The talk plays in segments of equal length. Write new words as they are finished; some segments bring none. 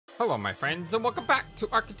Hello my friends, and welcome back to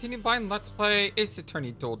our continued blind Let's Play Ace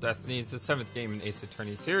Attorney Dual Destinies, the 7th game in Ace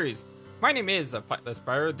Attorney series. My name is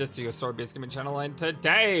FlightlessBird, this is your story-based gaming channel, and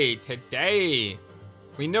today,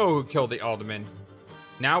 we know who killed the Alderman.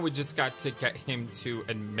 Now we just got to get him to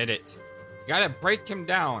admit it. We gotta break him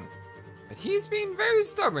down. But he's being very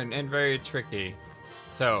stubborn and very tricky.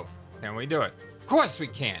 So, can we do it? Of course we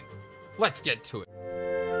can! Let's get to it.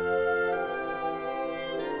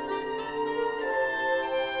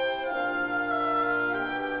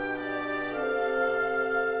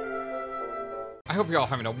 I hope you're all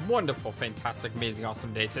having a wonderful, fantastic, amazing,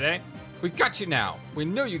 awesome day today. We've got you now. We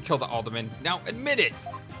know you killed the Alderman. Now admit it!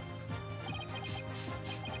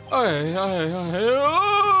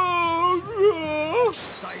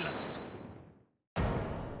 Silence.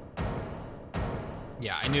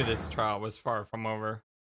 Yeah, I knew this trial was far from over.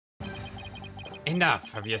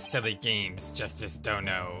 Enough of your silly games, Justice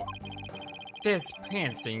Dono. This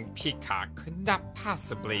prancing peacock could not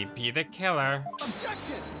possibly be the killer.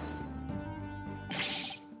 Objection!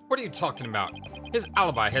 What are you talking about? His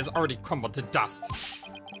alibi has already crumbled to dust.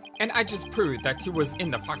 And I just proved that he was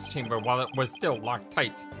in the Fox chamber while it was still locked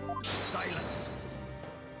tight. Silence.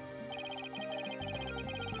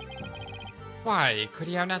 Why could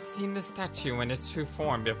he have not seen the statue in its true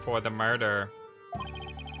form before the murder?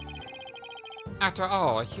 After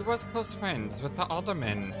all, he was close friends with the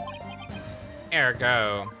Alderman.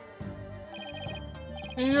 Ergo.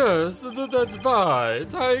 Yes, that's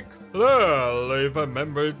right. I clearly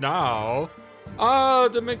remember now.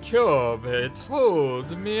 Alderman Kirby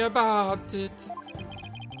told me about it.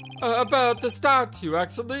 About the statue,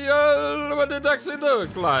 actually. What it actually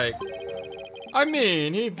looked like. I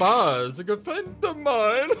mean, he was a good friend of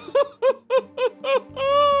mine.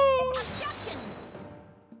 Objection!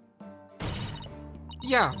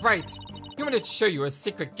 Yeah, right. He wanted to show you a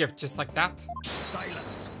secret gift just like that.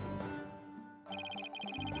 Silence.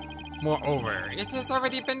 Moreover, it has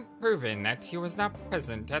already been proven that he was not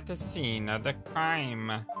present at the scene of the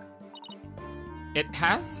crime. It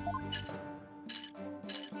has?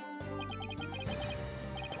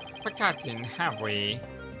 Forgotten, have we?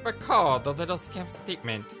 Recall the little scamp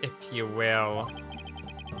statement, if you will.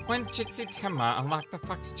 When Jixie Tema unlocked the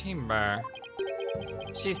Fox chamber,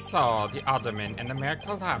 she saw the Alderman and the mayor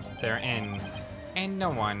collapse therein, and no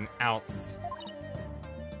one else.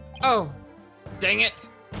 Oh, dang it!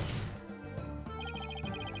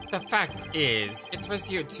 The fact is, it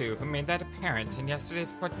was you two who made that apparent in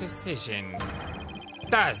yesterday's court decision.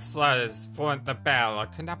 Thus, Les Flint the Bell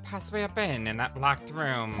could not possibly have been in that locked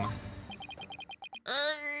room.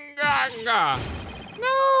 No!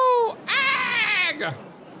 Ag!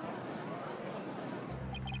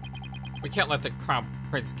 We can't let the Crown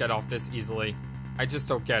Prince get off this easily. I just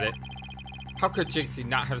don't get it. How could Jixie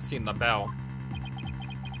not have seen the bell?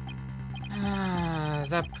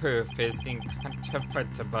 The proof is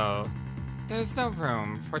incontrovertible. There's no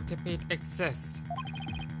room for debate exists.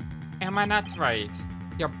 Am I not right,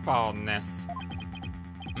 your baldness?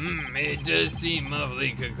 It does seem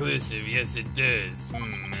awfully conclusive, yes it does.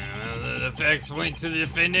 The facts point to the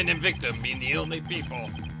defendant and victim being the only people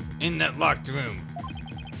in that locked room.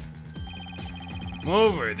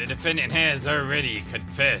 Moreover, the defendant has already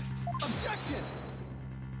confessed. Objection!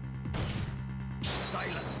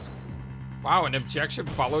 Silence. Wow, an objection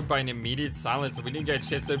followed by an immediate silence. We didn't get a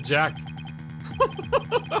chance to object.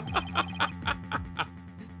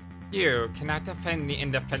 You cannot defend the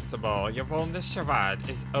indefensible. Your role in this charade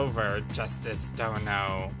is over, Justice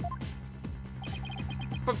Dono.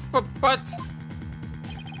 But...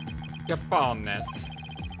 Your baldness.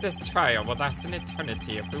 This trial will last an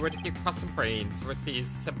eternity if we were to keep crossing brains with these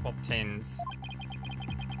simpletons.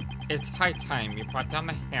 It's high time you brought down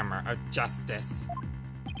the hammer of justice.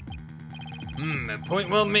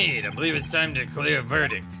 Point well made. I believe it's time to declare a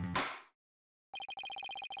verdict.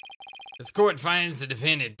 This court finds the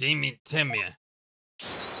defendant Damien Temia.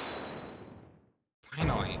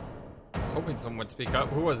 Finally. I was hoping someone would speak up.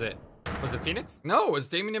 Who was it? Was it Phoenix? No, it was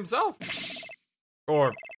Damien himself.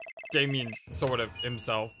 Or Damien sort of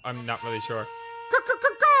himself. I'm not really sure.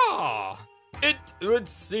 It would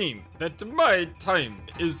seem that my time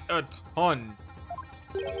is at hand.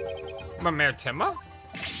 Mayor Tema?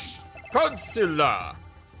 Consular,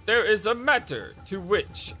 there is a matter to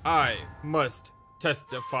which I must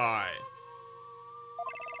testify.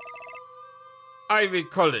 I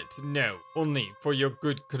recall it now only for your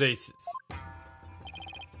good graces.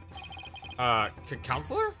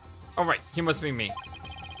 Counselor? Oh right, he must be me.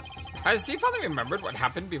 Has he finally remembered what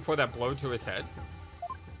happened before that blow to his head?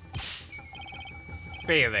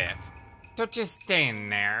 Bailiff, don't just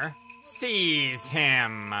stand there. Seize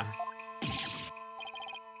him.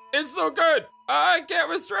 It's so good. I can't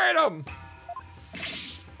restrain him.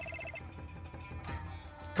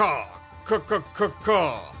 Caw,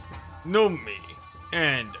 caw, know me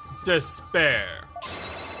and despair.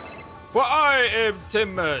 For I am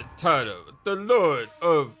Timataro, the lord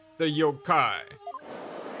of the yokai.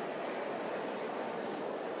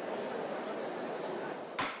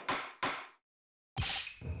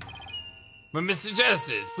 But Mr.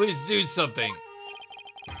 Justice, please do something.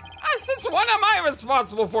 Since when am I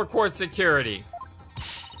responsible for court security?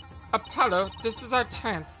 Apollo, this is our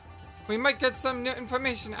chance. We might get some new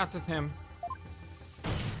information out of him.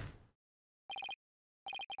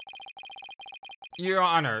 Your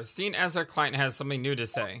Honor, seeing as our client has something new to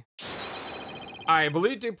say, I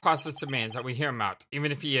believe due process demands that we hear him out,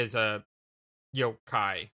 even if he is a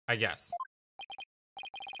yokai, I guess.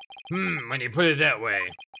 When you put it that way.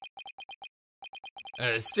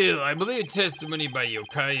 Still, I believe testimony by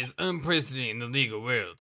yokai is unprecedented in the legal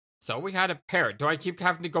world. So we had a parrot. Do I keep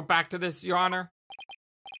having to go back to this, Your Honor?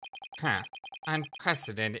 Huh.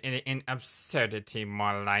 Unprecedented in absurdity,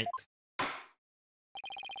 more like.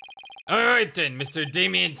 Alright then, Mr.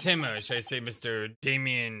 Damien Timmer. Should I say Mr.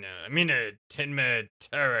 Damien,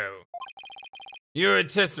 Timataro. Your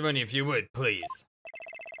testimony, if you would, please.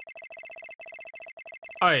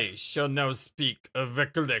 I shall now speak of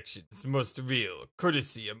recollections most real,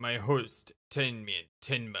 courtesy of my host, Damien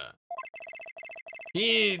Timmer.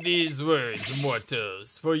 Hear these words,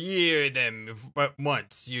 mortals, for ye hear them but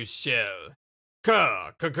once you shall.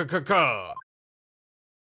 Caw, caw, caw, caw, caw.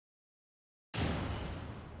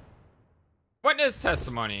 Witness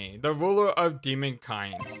testimony, the ruler of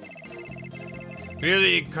demonkind.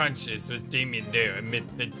 Barely conscious was Damien there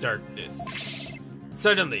amid the darkness.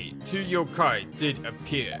 Suddenly, two yokai did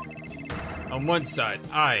appear. On one side,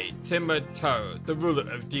 I, Timataro, the ruler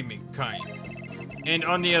of demonkind, and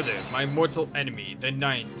on the other, my mortal enemy, the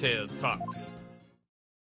nine-tailed fox.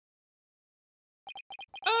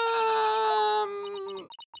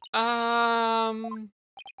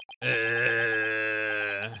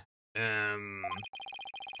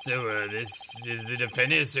 So, this is the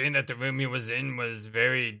defendant saying that the room he was in was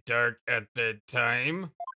very dark at the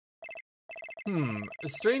time?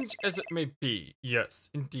 Strange as it may be,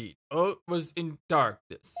 yes, indeed, all was in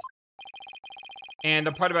darkness. And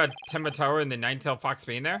the part about Timataro and the nine-tailed fox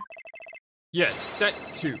being there? Yes,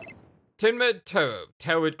 that too. Timataro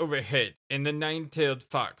towered overhead, and the nine-tailed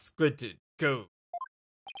fox glittered gold.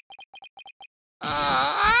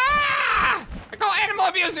 I call animal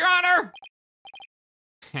abuse, Your Honor!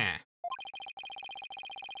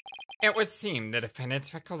 It would seem the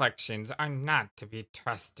defendant's recollections are not to be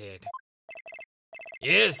trusted.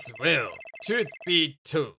 Yes, well, truth be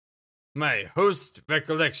told, my host's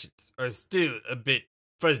recollections are still a bit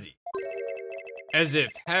fuzzy. As if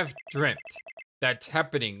half dreamt that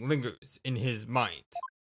happening lingers in his mind.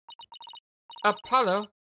 Apollo,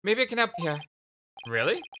 maybe I can help you.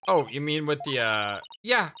 Really? Oh, you mean with the,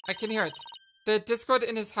 Yeah, I can hear it. The discord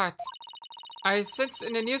in his heart. I sense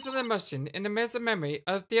an unusual emotion in the mirrors of memory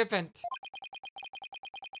of the event.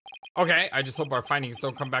 Okay, I just hope our findings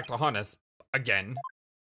don't come back to haunt us again.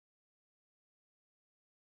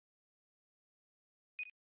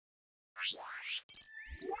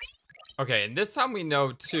 Okay, and this time we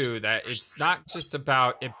know too that it's not just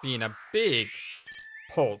about it being a big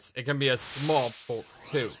pulse, it can be a small pulse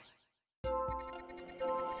too.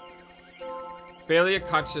 Barely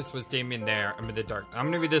conscious was Damien there amid the dark. I'm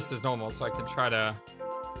gonna read this as normal so I can try to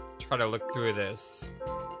look through this.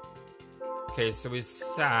 Okay, so he's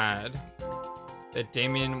sad that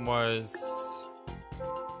Damien was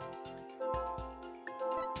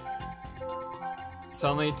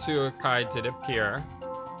suddenly two yokai did appear.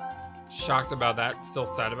 Shocked about that, still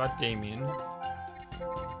sad about Damien.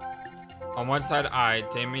 On one side, I,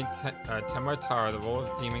 Damien Timataro, the role of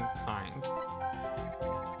demonkind.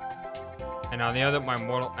 And on the other, my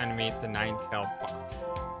mortal enemy, the nine-tailed fox.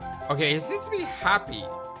 Okay, he seems to be happy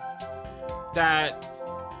that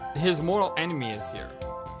his mortal enemy is here.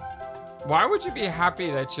 Why would you be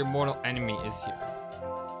happy that your mortal enemy is here?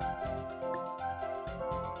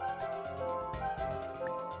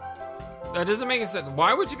 That doesn't make any sense.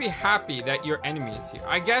 Why would you be happy that your enemy is here?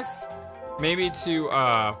 I guess maybe to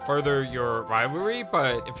further your rivalry,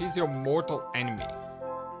 but if he's your mortal enemy,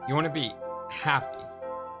 you want to be happy.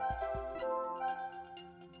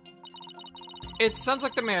 It sounds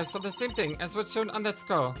like the mayor saw the same thing as what's shown on that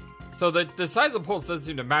skull. So the size of pulse doesn't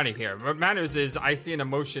seem to matter here. What matters is I see an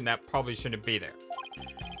emotion that probably shouldn't be there.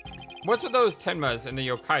 What's with those tenmas in the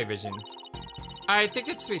yokai vision? I think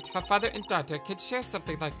it's sweet how father and daughter could share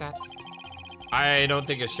something like that. I don't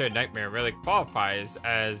think a shared nightmare really qualifies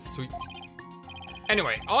as sweet.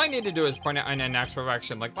 Anyway, all I need to do is point out an unnatural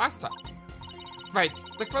reaction like last time. Right,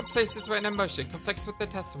 look for places where an emotion conflicts with the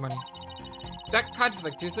testimony. That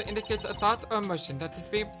conflict usually indicates a thought or emotion that is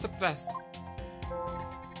being suppressed.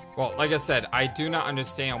 Well, like I said, I do not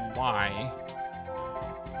understand why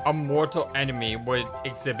a mortal enemy would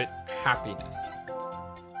exhibit happiness.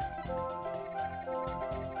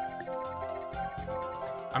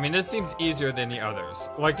 I mean, this seems easier than the others.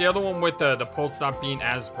 Like the other one with the pulse not being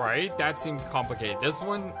as bright, that seemed complicated. This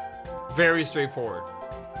one, very straightforward.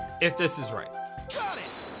 If this is right. Got it.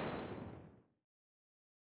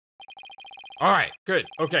 All right, good.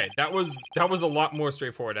 Okay, that was a lot more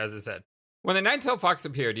straightforward, as I said. When the nine-tailed fox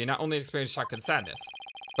appeared, you not only experienced shock and sadness,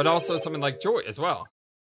 but also something like joy as well.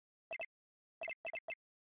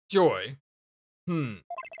 Joy?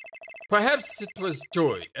 Perhaps it was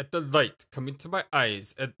joy at the light coming to my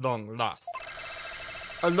eyes at long last.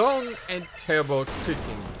 A long and terrible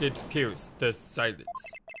creaking did pierce the silence.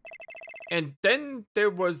 And then there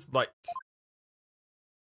was light.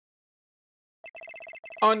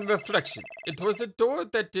 On reflection, it was a door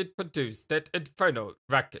that did produce that infernal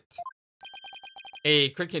racket. A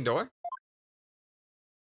creaking door?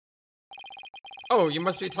 Oh, you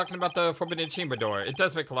must be talking about the forbidden chamber door. It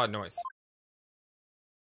does make a lot of noise.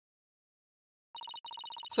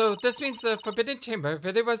 So this means the forbidden chamber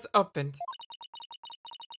really was opened.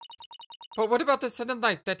 But what about the sudden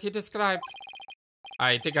light that he described?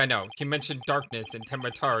 I think I know. He mentioned darkness and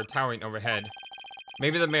Temratar towering overhead.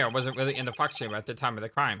 Maybe the mayor wasn't really in the fox chamber at the time of the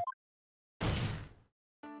crime.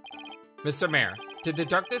 Mr. Mayor, did the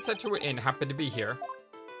darkness that you were in happen to be here?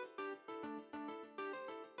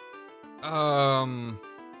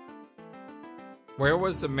 Where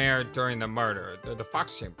was the mayor during the murder? The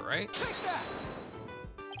fox chamber, right? Take that.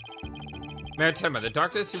 Mayor Tema, the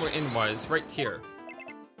darkness you were in was right here.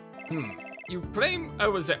 You claim I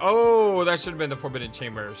was there. Oh, that should have been the forbidden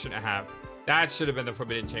chamber, shouldn't have. That should have been the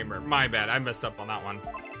forbidden chamber. My bad, I messed up on that one.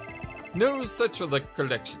 No such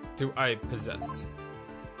recollection do I possess.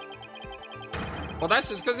 Well, that's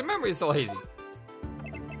just because your memory is still hazy.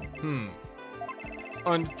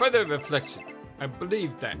 On further reflection, I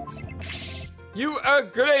believe that you are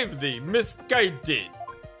gravely misguided.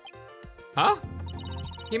 Huh?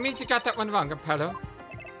 You mean you got that one wrong, Apollo?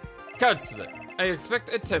 Counselor, I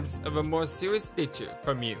expect attempts of a more serious nature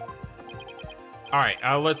from you. All right,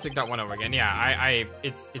 let's take that one over again. Yeah,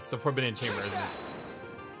 it's the forbidden chamber, isn't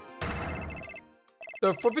it?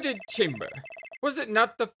 The forbidden chamber. Was it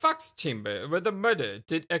not the fox chamber where the murder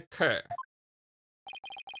did occur?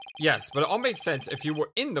 Yes, but it all makes sense if you were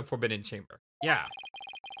in the forbidden chamber. Yeah.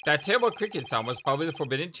 That terrible cricket sound was probably the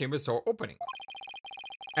forbidden chamber's door opening.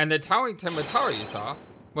 And the towering Temratar you saw,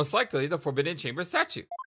 most likely the forbidden chamber statue.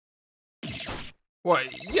 Why,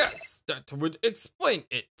 yes, that would explain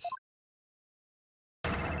it.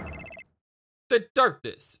 The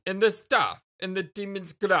darkness and the staff and the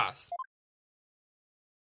demon's grasp.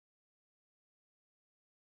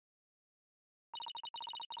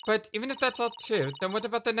 But even if that's all true, then what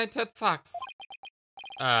about the nine-tailed fox?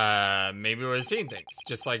 Maybe we're seeing things,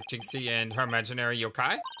 just like Jinxie and her imaginary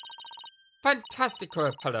yokai? Fantastico,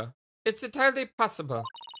 Apollo. It's entirely possible.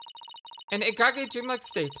 In a groggy dreamlike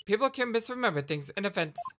state, people can misremember things and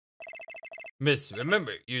events.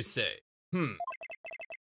 Misremember, you say?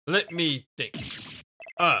 Let me think.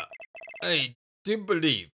 I do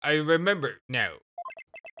believe I remember now.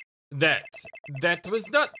 That was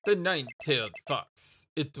not the nine-tailed fox.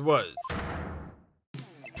 It was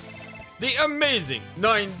the amazing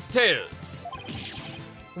Nine Tails.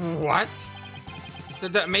 What?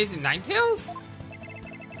 The amazing Nine Tails?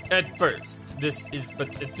 At first, this is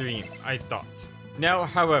but a dream, I thought. Now,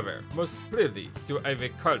 however, most clearly do I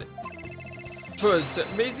recall it. 'Twas the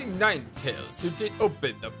amazing Nine Tails who did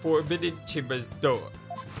open the forbidden chamber's door.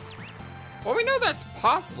 Well, we know that's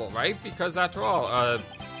possible, right? Because after all,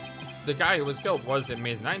 the guy who was killed was the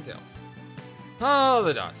amazing Nine Tails. Oh,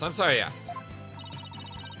 the dots. I'm sorry I asked.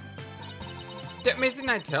 The amazing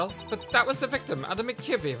Nine Tails, but that was the victim, Adam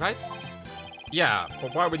McKibbe, right? Yeah,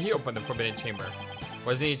 but why would he open the forbidden chamber?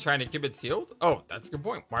 Wasn't he trying to keep it sealed? Oh, that's a good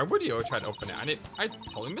point. Why would he try to open it? I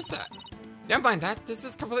totally missed that. Never mind that. This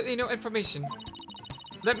is completely new information.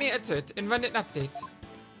 Let me enter it and run an update.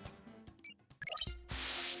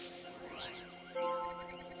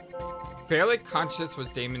 Barely conscious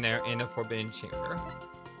was Damon there in a forbidden chamber.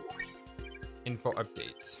 Info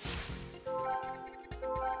update.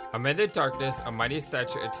 Amid the darkness, a mighty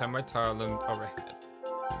statue of Temratar loomed overhead.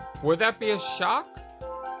 Would that be a shock?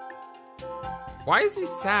 Why is he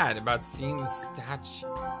sad about seeing the statue?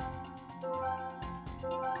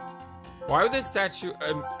 Why would the statue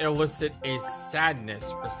elicit a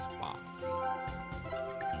sadness response?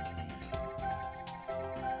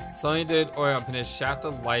 Suddenly did oil up in his shaft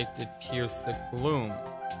of light did pierce the gloom.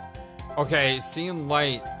 Okay, seeing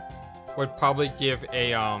light would probably give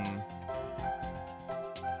a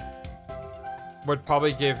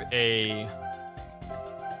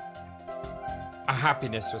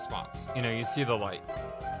happiness response. You know, you see the light.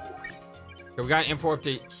 Okay, we got an info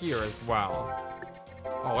update here as well.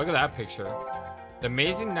 Oh, look at that picture. The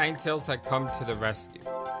amazing Ninetales had come to the rescue.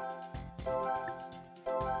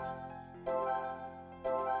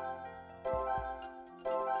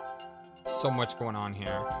 So much going on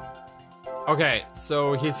here. Okay,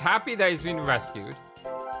 so he's happy that he's being rescued.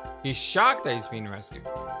 He's shocked that he's being rescued.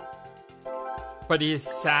 But he's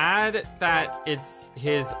sad that it's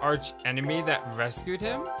his arch enemy that rescued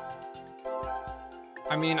him.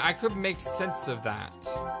 I mean, I could make sense of that.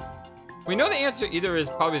 We know the answer either is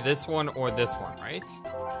probably this one or this one, right?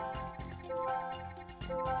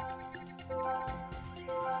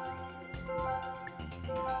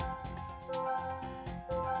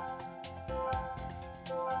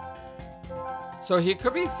 So he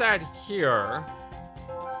could be sad here.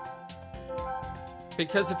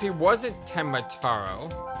 Because if he wasn't Tenma,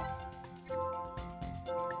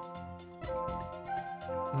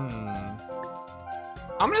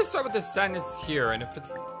 I'm gonna start with the sadness here, and if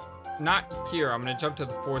it's not here, I'm gonna jump to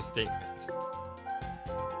the fourth statement.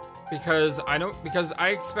 Because I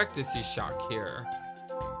expect to see shock here.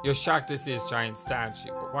 You're shocked to see his giant statue,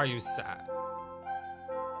 but why are you sad?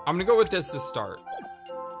 I'm gonna go with this to start.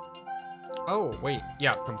 Oh, wait,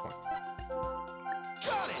 yeah, pinpoint.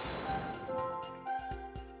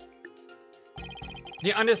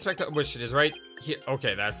 The unexpected wish it is right here.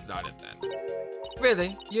 Okay, that's not it then.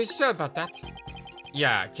 Really? You sure about that?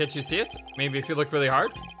 Yeah, can't you see it? Maybe if you look really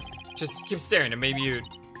hard? Just keep staring and maybe you...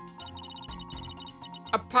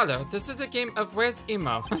 Apollo, this is a game of where's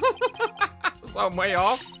Emo? So I'm way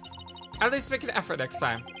off. At least make an effort next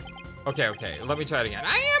time. Okay, let me try it again.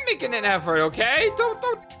 I am making an effort, okay?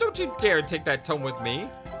 Don't you dare take that tone with me.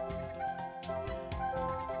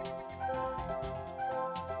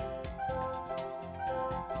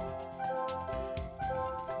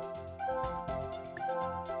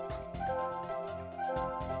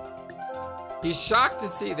 He's shocked to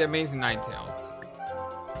see the amazing Ninetales.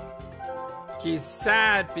 He's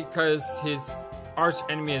sad because his arch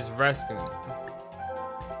enemy is rescuing him.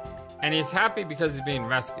 And he's happy because he's being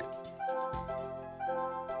rescued.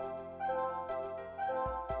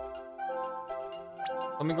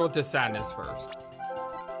 Let me go with the sadness first.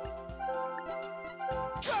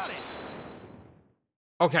 Got it.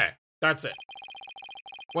 Okay, that's it.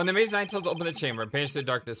 When the amazing Ninetales opened the chamber and banished the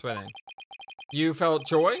darkness within, you felt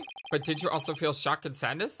joy, but did you also feel shock and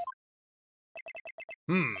sadness?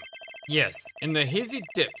 Yes, in the hazy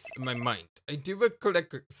depths of my mind, I do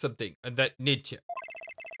recollect something of that nature.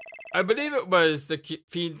 I believe it was the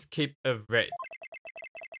Fiend's Cape of Red.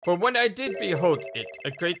 For when I did behold it, a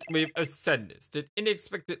great wave of sadness did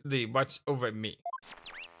unexpectedly watch over me.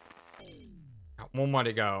 Got one more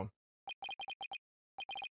to go.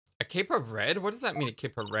 A Cape of Red? What does that mean, a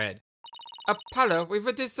Cape of Red? Apollo, we've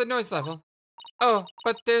reduced the noise level. Oh,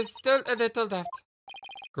 but there's still a little left.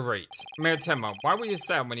 Great. Mayor Tenma, why were you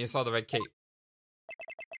sad when you saw the red cape?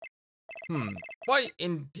 Why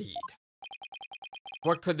indeed?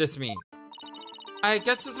 What could this mean? I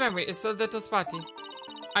guess his memory is still a little spotty.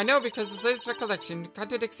 I know because his latest recollection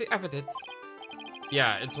contradicts the evidence.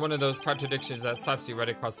 Yeah, it's one of those contradictions that slaps you right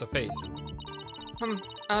across the face.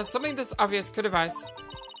 Something this obvious could arise.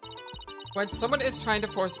 When someone is trying to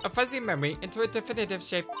force a fuzzy memory into a definitive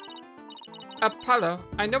shape. Apollo,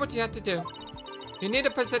 I know what you have to do. You need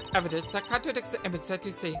to present evidence that contradicts the image that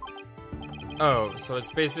you see. Oh, so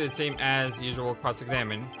it's basically the same as the usual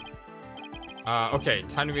cross-examine. Okay,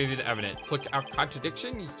 time to review the evidence. Look out,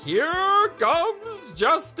 contradiction. Here comes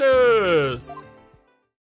justice!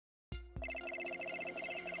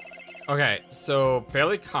 Okay, so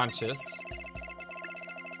barely conscious.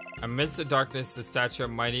 Amidst the darkness, the statue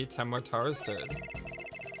of mighty Tenma stood.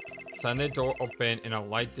 Suddenly the door opened and a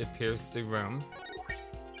light did pierce the room.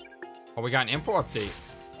 Oh, we got an info update.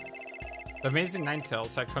 The amazing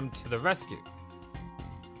Ninetales had come to the rescue.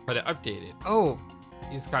 But it updated. Oh,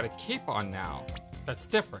 he's got a cape on now. That's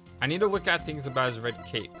different. I need to look at things about his red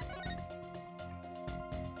cape.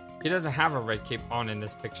 He doesn't have a red cape on in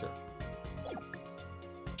this picture.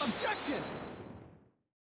 Objection!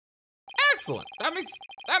 Excellent! That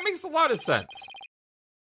makes a lot of sense.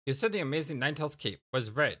 You said the amazing Ninetales cape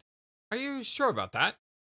was red. Are you sure about that?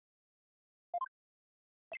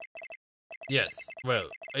 Yes, well,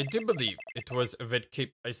 I do believe it was a red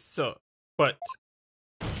cape I saw, but...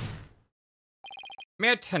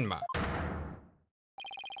 Mayor Tenma,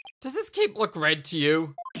 does this cape look red to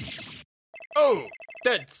you? Oh,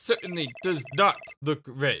 that certainly does not look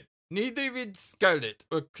red. Neither even scarlet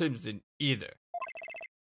or crimson either.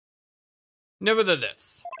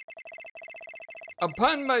 Nevertheless,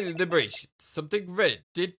 upon my liberation, something red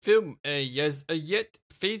did fill as a yet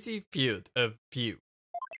hazy field of view.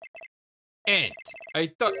 And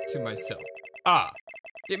I thought to myself, ah,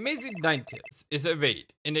 the amazing Ninetales is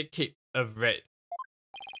arrayed in a cape of red.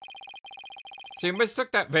 So you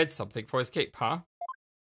mistook that red something for his cape, huh?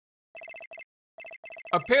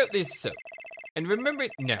 Apparently so, and remember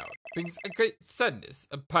it now brings a great sadness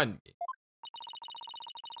upon me.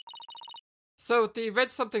 So the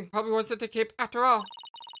red something probably wasn't a cape after all.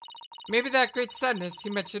 Maybe that great sadness he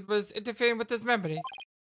mentioned was interfering with his memory.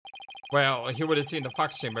 Well, he would have seen the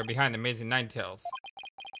fox chamber behind the amazing Ninetales.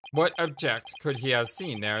 What object could he have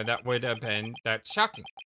seen there that would have been that shocking?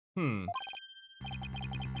 I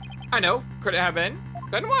know, could it have been?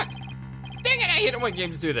 Then what? Dang it, I hate it when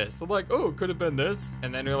games do this. They're like, oh, could have been this.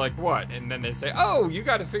 And then you're like, what? And then they say, oh, you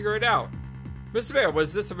gotta figure it out. Mr. Bear,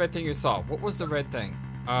 was this the red thing you saw? What was the red thing?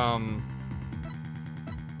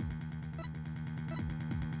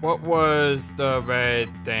 What was the red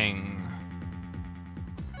thing?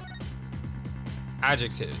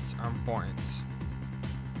 Adjectives are important.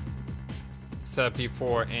 Said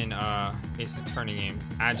before in Ace Attorney games,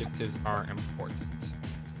 adjectives are important.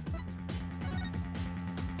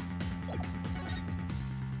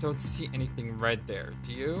 Don't see anything red there,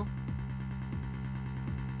 do you?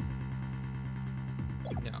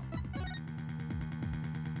 No.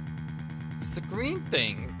 It's the green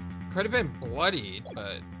thing. Could have been bloodied,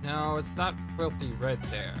 but no, it's not filthy red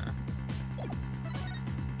there.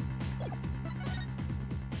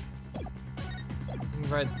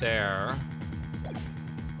 Red there.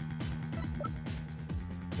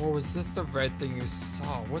 Or was this the red thing you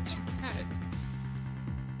saw? What's red?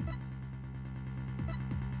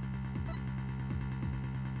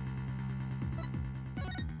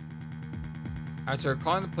 After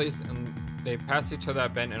calling the police, and they passed each other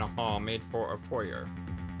at bend in a hall made for a foyer.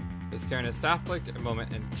 They was carrying a staff like a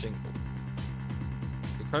moment and jingled.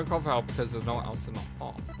 We couldn't call for help because there was no one else in the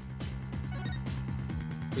hall.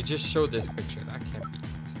 We just showed this picture. That can't be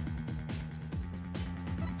it.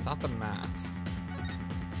 It's not the mask.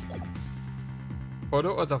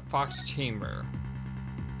 Photo of the Fox Chamber.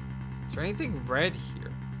 Is there anything red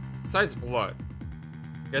here? Besides blood.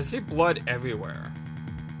 I see blood everywhere.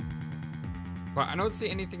 But I don't see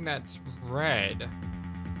anything that's red.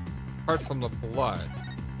 Apart from the blood.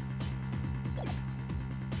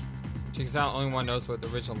 Because not only one knows what the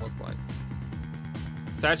original looked like.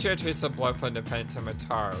 Statue had traces of blood from the defendant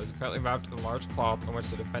Timataro. It was apparently wrapped in a large cloth on which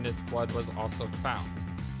the defendant's blood was also found.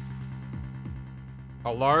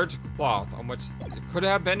 A large cloth on which it could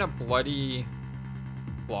have been a bloody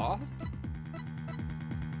cloth?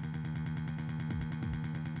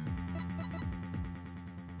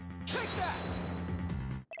 Take that!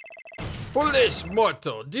 Foolish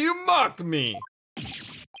mortal, do you mock me?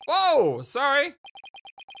 Whoa, sorry.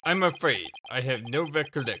 I'm afraid I have no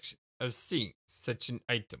recollection of seeing such an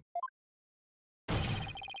item.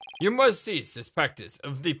 You must cease this practice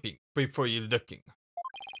of leaping before you looking.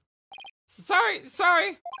 Sorry.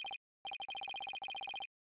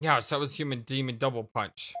 Gosh, that was human demon double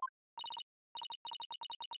punch.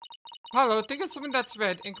 Apollo, think of something that's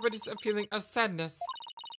red and produce a feeling of sadness.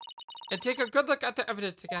 And take a good look at the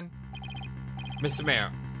evidence again. Mr.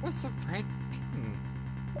 Mayor. What's the red thing?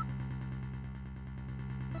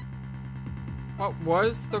 What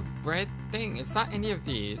was the red thing? It's not any of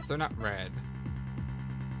these. They're not red.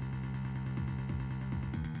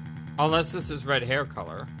 Unless this is red hair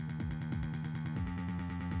color.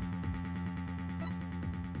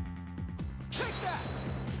 Take that!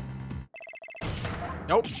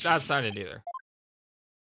 Nope, that's not it either.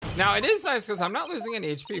 Now, it is nice because I'm not losing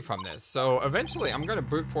any HP from this, so eventually I'm going to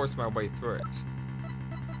brute force my way through it.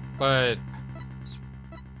 But...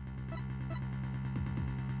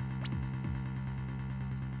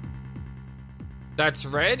 that's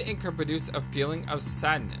red and can produce a feeling of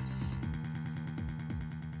sadness.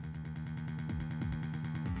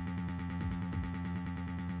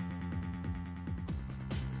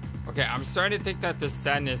 Okay, I'm starting to think that the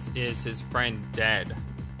sadness is his friend dead.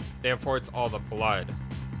 Therefore, it's all the blood.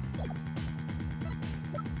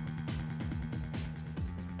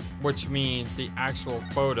 Which means the actual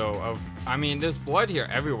photo of... I mean, there's blood here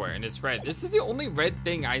everywhere, and it's red. This is the only red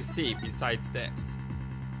thing I see besides this.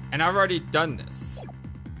 And I've already done this.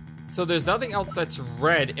 So there's nothing else that's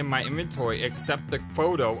red in my inventory except the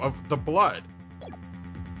photo of the blood.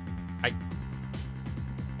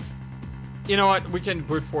 You know what? We can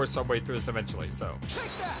brute force our way through this eventually, so.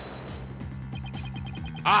 Take that!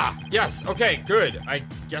 Ah, yes, okay, good. I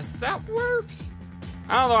guess that works?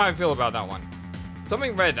 I don't know how I feel about that one.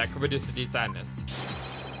 Something red that could produce a deep sadness.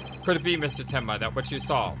 Could it be, Mr. Tenma, that what you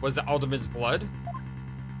saw was the Alderman's blood?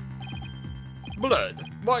 Blood?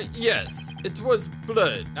 Why, yes, it was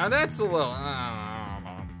blood. Now that's a little,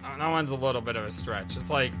 that one's a little bit of a stretch.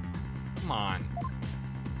 It's like, come on.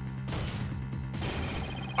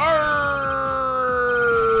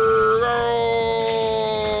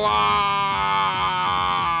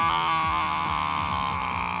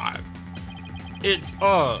 It's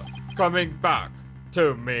all coming back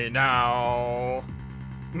to me now.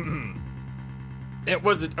 It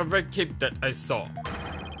wasn't a red cape that I saw.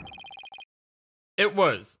 It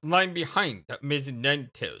was lying behind that amazing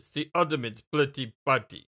Ninetales, the ultimate bloody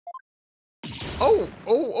body. Oh.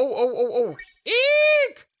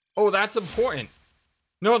 Eek! Oh, that's important.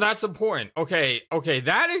 No, that's important. Okay,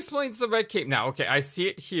 that explains the red cape now. Okay, I see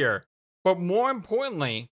it here. But more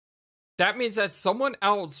importantly, that means that someone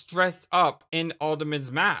else dressed up in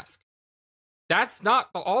Alderman's mask. That's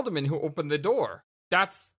not the Alderman who opened the door.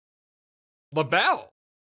 That's LaBelle.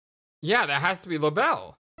 Yeah, that has to be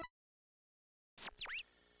LaBelle.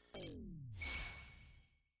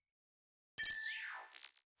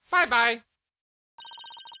 Bye-bye.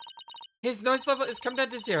 His noise level is come down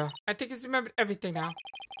to 0. I think he's remembered everything now.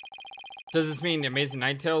 Does this mean the Amazing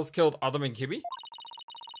Ninetales killed Alderman QB?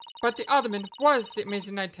 But the Alderman was the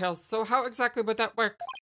Amazing Ninetales, so how exactly would that work?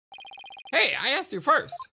 Hey, I asked you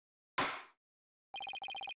first.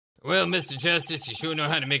 Well, Mr. Justice, you sure know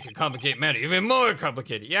how to make a complicated matter even more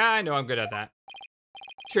complicated. Yeah, I know I'm good at that.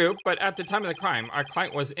 True, but at the time of the crime, our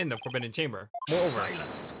client was in the Forbidden Chamber. Moreover,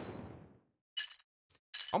 Silence.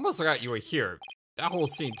 Almost forgot you were here. That whole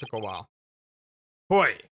scene took a while.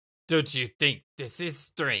 Boy, don't you think this is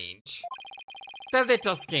strange? The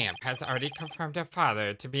little scamp has already confirmed her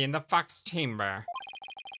father to be in the Fox Chamber.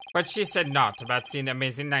 But she said not about seeing the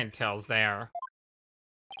Amazing Ninetales there.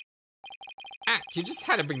 Ah, you just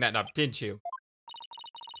had to bring that up, didn't you?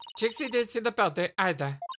 Jixie didn't see the bell there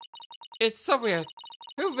either. It's so weird.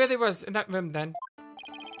 Who really was in that room then?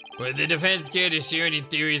 Were the defense care to share any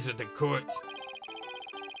theories with the court?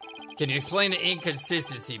 Can you explain the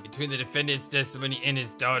inconsistency between the defendant's testimony and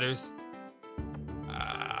his daughter's?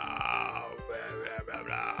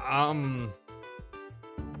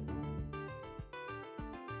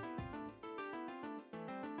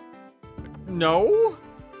 No?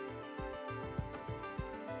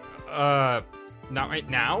 Not right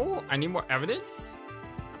now? I need more evidence?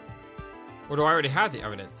 Or do I already have the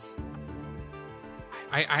evidence?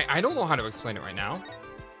 I don't know how to explain it right now.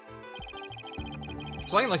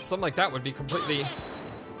 Explaining like something like that would be completely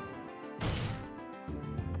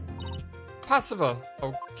possible.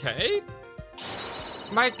 Okay.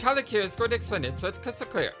 My colleague here is going to explain it, so it's crystal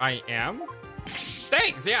clear. I am?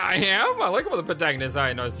 Thanks, yeah, I am. I like when the protagonists are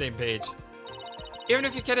on the same page. Even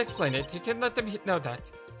if you can't explain it, you can't let them know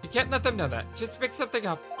that. You can't let them know that. Just make something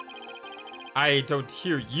up. I don't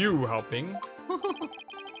hear you helping.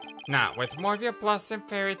 Not with more of your bluffs and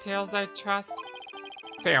fairy tales, I trust.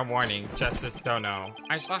 Fair warning, Justice Dono.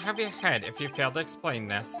 I shall have your head if you fail to explain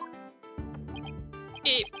this.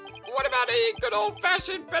 What about a good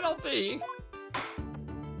old-fashioned penalty?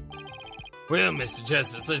 Well, Mr.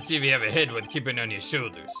 Justice, let's see if you have a head worth keeping on your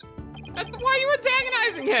shoulders. Why are you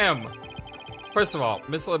antagonizing him? First of all,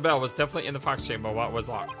 Miss LaBelle was definitely in the Fox Chamber while it was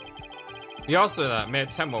locked. We also know that Mayor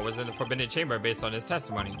Tenma was in the Forbidden Chamber based on his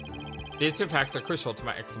testimony. These two facts are crucial to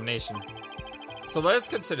my explanation. So let us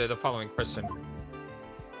consider the following question.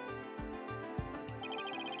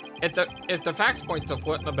 If the facts point to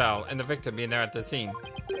Floyd LaBelle and the victim being there at the scene,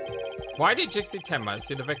 why did Jixie Tenma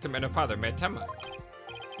see the victim and her father, Mayor Tenma?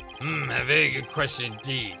 A very good question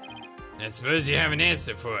indeed. I suppose you have an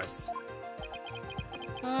answer for us.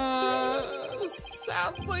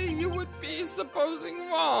 Sadly, you would be supposing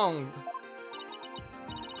wrong.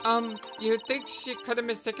 You think she could have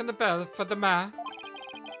mistaken the bell for the mayor?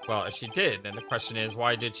 Well, if she did, then the question is,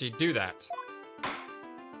 why did she do that?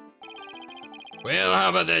 Well, how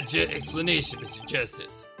about that explanation, Mr.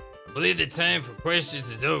 Justice? I believe the time for questions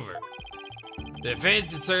is over. The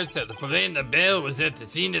defense asserts that the Forbidden LaBelle was at the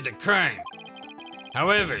scene of the crime.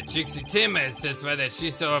 However, Jixie Tenma has testified that she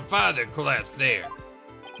saw her father collapse there.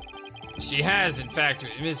 She has, in fact,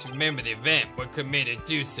 misremembered the event. What could make her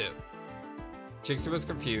do so? Jixie was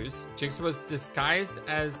confused. Jixie was disguised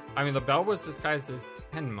as... LaBelle was disguised as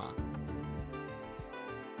Tenma.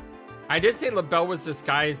 I did say LaBelle was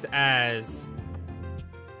disguised as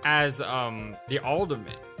the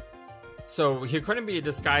Alderman. So he couldn't be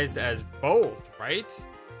disguised as both, right?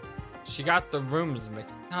 She got the rooms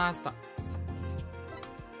mixed. Nah, it's not making sense.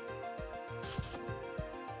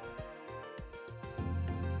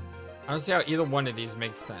 I don't see how either one of these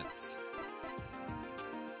makes sense.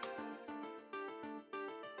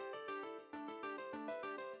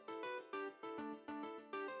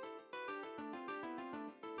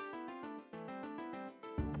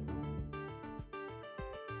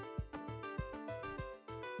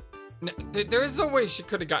 There is no way she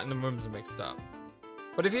could have gotten the rooms mixed up.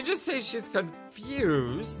 But if you just say she's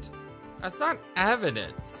confused, that's not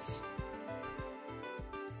evidence.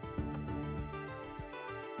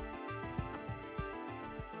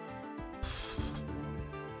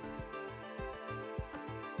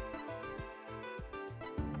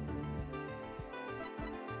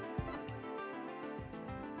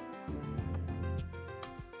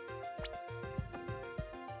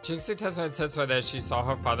 Jinxie testified that she saw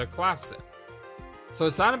her father collapse it. So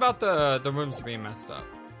it's not about the rooms being messed up.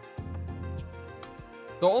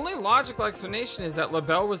 The only logical explanation is that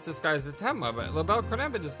LaBelle was disguised as Tenma, but LaBelle couldn't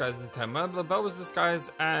have been disguised as Tenma. LaBelle was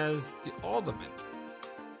disguised as the Alderman.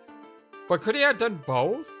 But could he have done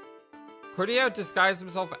both? Could he have disguised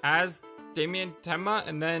himself as Damien Tenma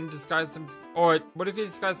and then disguised himself, or what if he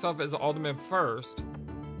disguised himself as the Alderman first?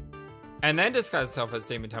 And then disguised himself as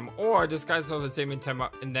Damien Tenma, or disguised himself as Damien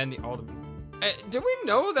Tenma and then the Alderman. Do we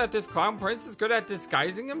know that this clown prince is good at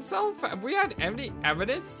disguising himself? Have we had any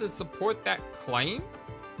evidence to support that claim?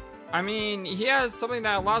 I mean, he has something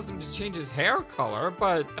that allows him to change his hair color,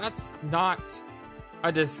 but that's not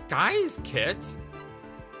a disguise kit.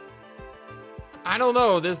 I don't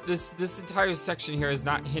know. This entire section here is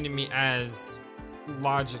not hitting me as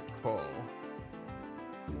logical.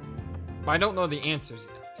 But I don't know the answers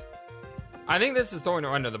yet. I think this is throwing her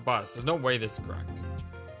under the bus. There's no way this is correct.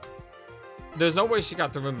 There's no way she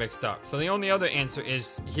got the room mixed up. So the only other answer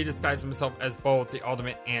is he disguised himself as both the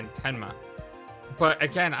Alderman and Tenma. But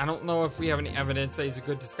again, I don't know if we have any evidence that he's a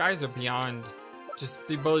good disguiser beyond just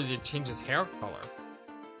the ability to change his hair color.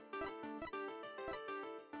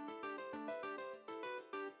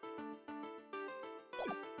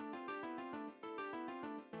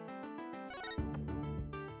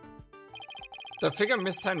 The figure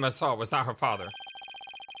Miss Tenma saw was not her father.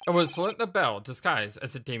 It was Flint the Bell, disguised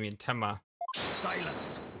as a Damien Tenma.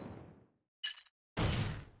 Silence.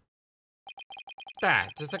 That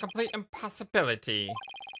is a complete impossibility.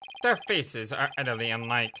 Their faces are utterly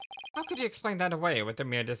unlike. How could you explain that away with a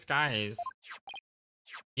mere disguise?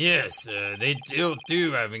 Yes, they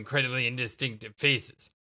do have incredibly indistinctive faces.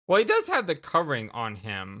 Well, he does have the covering on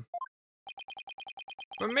him.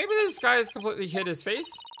 But maybe the disguise completely hid his face?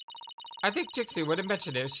 I think Jixie would have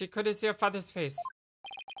mentioned it if she couldn't see her father's face.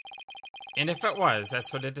 And if it was,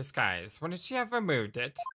 that's for the disguise. Wouldn't she have removed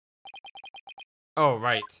it? Oh,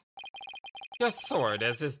 right. Your sword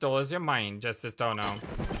is as dull as your mind, Justice Dono.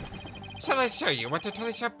 Shall I show you what a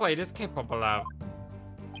truly sharp blade is capable of?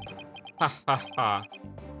 Ha ha ha.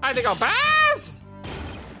 I to go, Baz!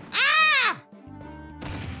 Ah!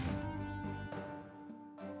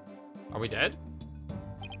 Are we dead?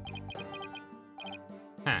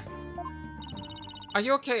 Huh. Are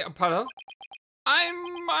you okay, Apollo?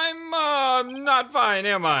 I'm not fine,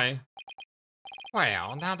 am I?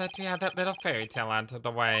 Well, now that we have that little fairy tale out of the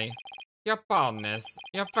way, your baldness,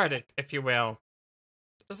 your verdict, if you will.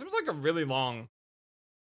 This seems like a really long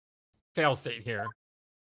fail state here.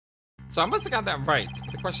 So I must have got that right,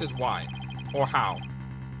 but the question is why? Or how?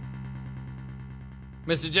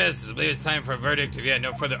 Mr. Justice, I believe it's time for a verdict if you had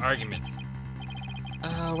no further arguments.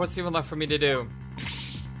 What's even left for me to do?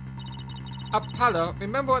 Apollo,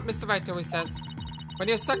 remember what Mr. Wright always says? When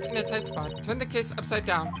you're stuck in a tight spot, turn the case upside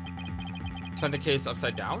down. Turn the case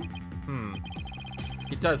upside down?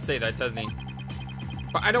 He does say that, doesn't he?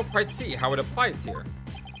 But I don't quite see how it applies here.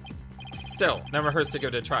 Still, never hurts to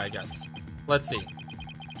give it a try, I guess. Let's see.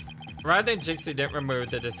 Rather than Jinxie didn't remove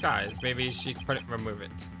the disguise, maybe she couldn't remove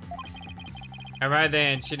it. And rather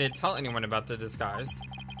than she didn't tell anyone about the disguise,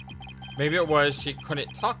 maybe it was she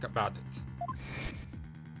couldn't talk about it.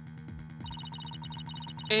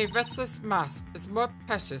 A restless mask is more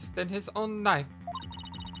precious than his own life.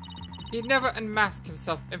 He never unmasked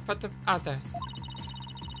himself in front of others.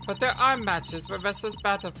 But there are matches where wrestlers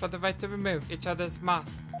battle for the right to remove each other's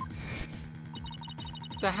mask.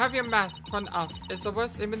 To have your mask torn off is the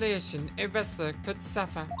worst humiliation a wrestler could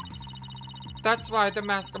suffer. That's why the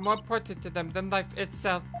masks are more important to them than life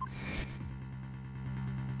itself.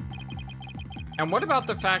 And what about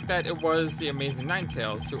the fact that it was the Amazing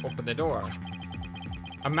Ninetales who opened the door?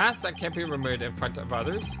 A mask that can't be removed in front of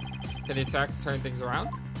others? Can these facts turn things around?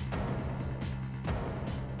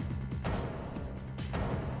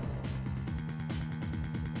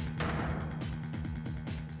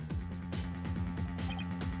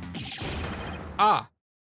 Ah!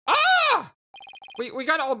 We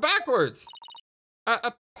got it all backwards.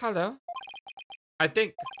 Apollo? I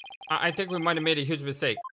think we might have made a huge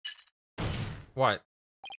mistake. What?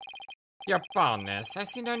 Your boldness. I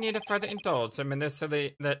see no need to further indulge them in their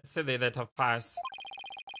silly little farce.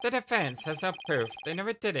 The defense has no proof. They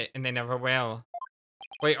never did it, and they never will.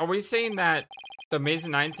 Wait, are we saying that the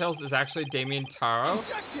Amazing Ninetales is actually Damien Taro?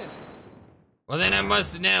 Objection! Well, then I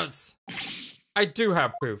must announce. I do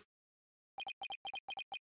have proof.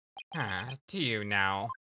 Do you now?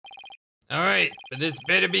 Alright, but this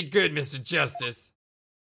better be good, Mr. Justice.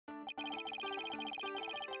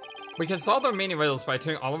 We can solve the remaining riddles by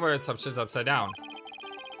turning all of our assumptions upside down.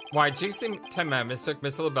 Why Jinxie Tenma mistook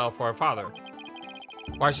Miss LaBelle for her father.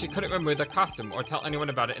 Why she couldn't remove the costume or tell anyone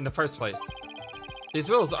about it in the first place. These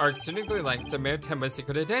riddles are extremely linked to Mayor Tenma's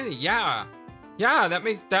secret identity. Yeah, that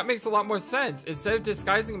makes a lot more sense. Instead of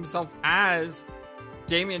disguising himself as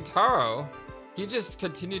Damien Taro, he just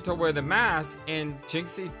continued to wear the mask, and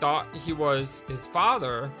Jinxie thought he was his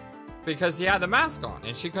father because he had the mask on,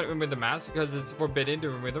 and she couldn't remove the mask because it's forbidden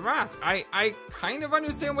to remove the mask. I kind of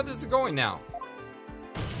understand where this is going now.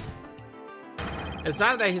 It's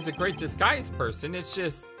not that he's a great disguise person, it's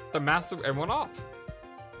just the mask threw everyone off.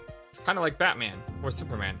 It's kind of like Batman or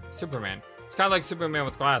Superman. It's kind of like Superman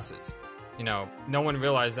with glasses. You know, no one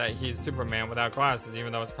realized that he's Superman without glasses,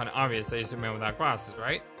 even though it's kind of obvious that he's Superman without glasses,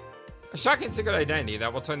 right? A shocking secret identity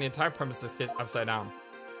that will turn the entire premise of this case upside down.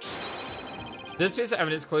 This piece of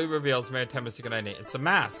evidence clearly reveals Mayor Tenma's secret identity. It's the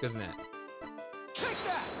mask, isn't it? Take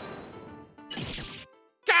that!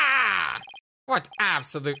 Gah! What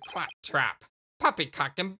absolute claptrap!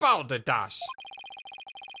 Poppycock and balderdash!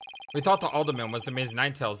 We thought the alderman was the Amazing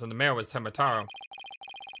Ninetales and the mayor was Tenma Taro.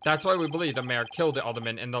 That's why we believe the mayor killed the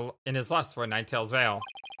alderman in his lust for a Ninetales veil.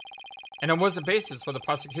 And it was the basis for the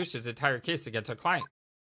prosecution's entire case against our client.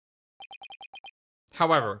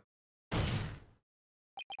 However,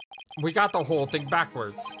 we got the whole thing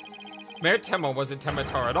backwards. Mayor Tenma wasn't Tenma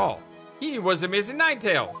Taro at all. He was Amazing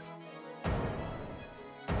Ninetales.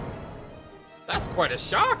 That's quite a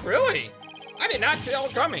shock, really. I did not see it all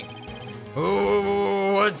coming.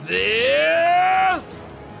 Ooh, what's this?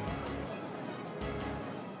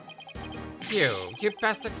 You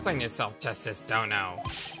best explain yourself, Justice Dono.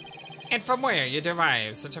 And from where you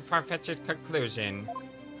derive such a far-fetched conclusion.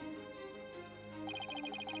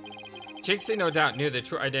 Jinxie no doubt knew the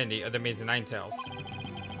true identity of the Amazing Ninetales,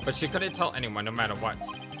 but she couldn't tell anyone no matter what.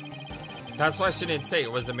 That's why she didn't say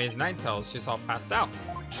it was the Amazing Ninetales she saw passed out.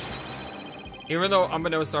 Even though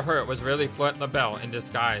unbeknownst to her, it was really Floette LaBelle in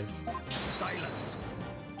disguise. Silence.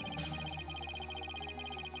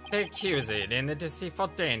 The accused and the deceitful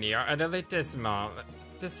dandy are utterly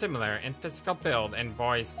dissimilar in physical build and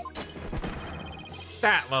voice.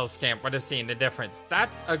 That little scamp would have seen the difference.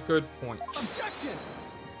 That's a good point. Objection!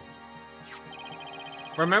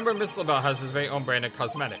 Remember, Miss LaBelle has his very own brand of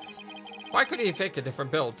cosmetics. Why couldn't he fake a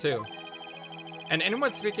different build, too? And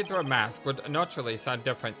anyone speaking through a mask would naturally sound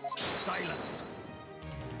different. Silence.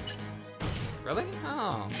 Really?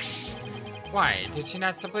 Oh. Why, did she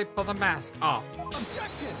not simply pull the mask off?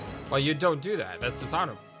 Objection! Well, you don't do that. That's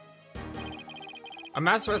dishonorable. A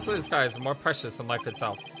masked wrestler disguise is more precious than life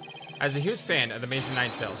itself. As a huge fan of the Amazing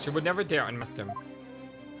Ninetales, she would never dare unmask him.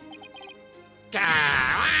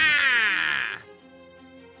 Gah!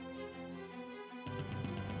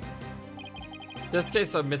 This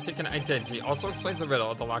case of mistaken identity also explains the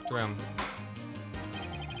riddle of the locked room.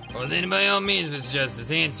 Well, then by all means, Mr.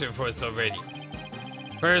 Justice, answer for us already.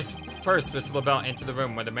 First, Mr. LaBelle entered the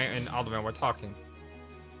room where the mayor and alderman were talking.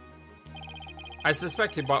 I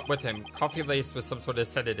suspect he brought with him coffee laced with some sort of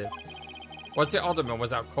sedative. Once the alderman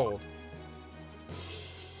was out cold.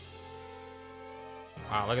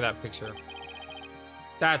 Wow, look at that picture.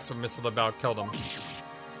 That's when Mr. LaBelle killed him.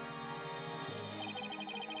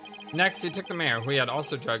 Next, he took the mayor, who he had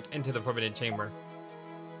also drugged, into the Forbidden Chamber.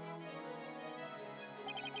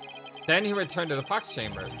 Then he returned to the Fox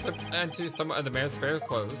Chamber, slipped into some of the mayor's spare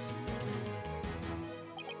clothes,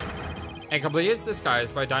 and completed his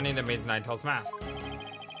disguise by donning the Amazing Ninetales mask.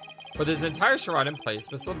 With his entire charade in place,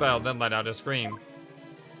 Miss LaBelle then let out a scream.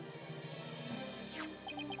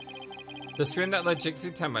 The scream that led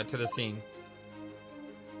Jinxie Tenma to the scene.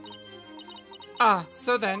 Ah,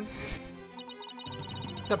 so then,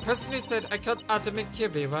 the person who said I killed Ultimate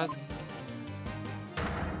Kirby was...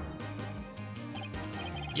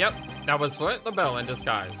 Yep, that was Floette LaBelle in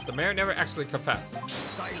disguise. The mayor never actually confessed.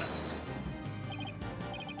 Silence.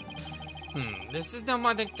 This is no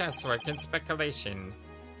more than guesswork and speculation.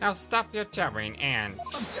 Now stop your jabbering and...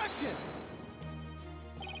 Objection!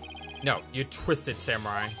 No, you twisted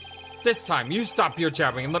samurai. This time, you stop your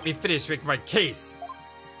jabbering and let me finish making my case.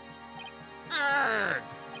 Arrgh!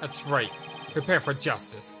 That's right. Prepare for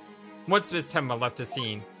justice. Once Miss Tenma left the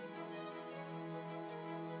scene,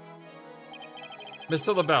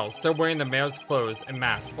 Mr. LaBelle, still wearing the mayor's clothes and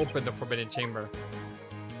mask, opened the forbidden chamber,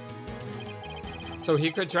 so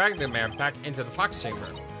he could drag the mayor back into the fox chamber.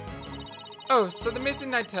 Oh, so the missing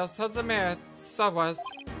Nighttails told the mayor saw us.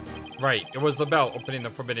 Right, it was LaBelle opening the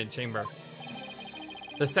forbidden chamber.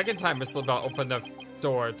 The second time Miss LaBelle opened the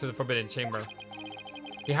door to the forbidden chamber,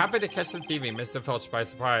 he happened to catch the thieving Mr. Filch by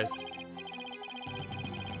surprise.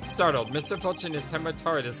 Startled, Mr. Filch in his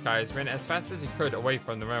Tembatara disguise ran as fast as he could away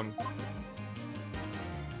from the room.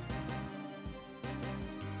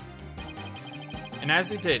 And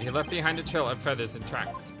as he did, he left behind a trail of feathers and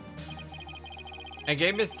tracks, and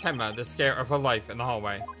gave Miss Tenma the scare of her life in the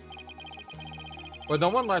hallway. With no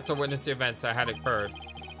one left to witness the events that had occurred,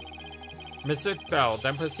 Mr. Bell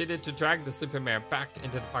then proceeded to drag the sleeping mayor back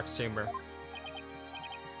into the fox chamber.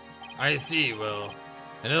 I see, well,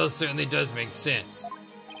 and it certainly does make sense.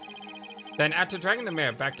 Then, after dragging the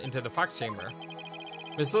mayor back into the fox chamber,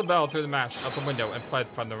 Miss LaBelle threw the mask out the window and fled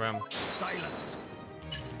from the room. Silence.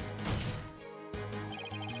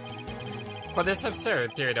 For this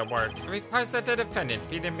absurd theory to work, it requires that the defendant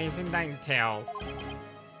be the Amazing Ninetales.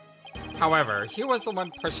 However, he was the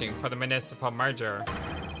one pushing for the municipal merger.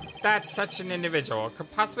 That such an individual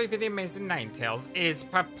could possibly be the Amazing Ninetales is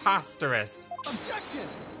preposterous. Objection.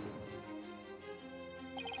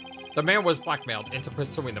 The mayor was blackmailed into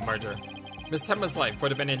pursuing the merger. Miss Tenma's life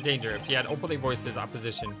would have been in danger if he had openly voiced his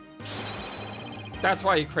opposition. That's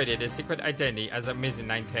why he created his secret identity as Amazing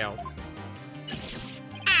Ninetales.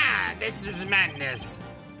 Ah, this is madness.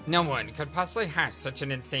 No one could possibly hatch such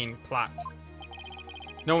an insane plot.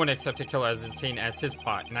 No one except a killer as insane as his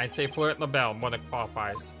plot, and I say Fleur LaBelle more than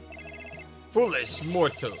qualifies. Foolish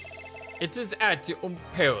mortal. It is at your own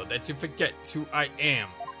peril that you forget who I am.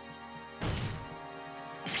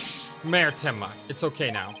 Mayor Tenma, it's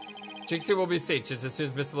okay now. Jinxie will be safe just as soon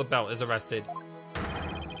as Mr. LaBelle is arrested.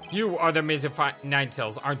 You are the Amazing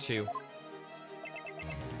Ninetales, aren't you?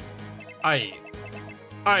 Aye.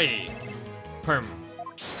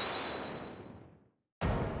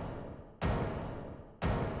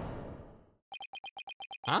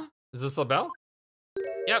 Huh? Is this LaBelle?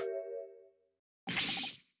 Yep.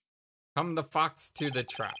 Come the fox to the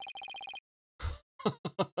trap.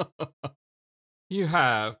 You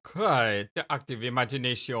have quite the active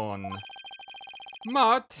imagination.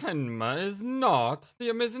 Ma Tenma is not the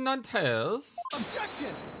Amazing Ninetales.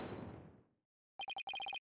 Objection.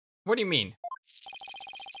 What do you mean?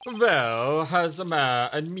 Well, has the mayor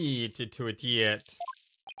admitted to it yet?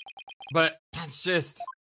 But that's just...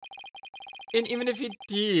 And even if he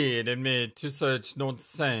did admit to such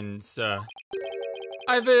nonsense,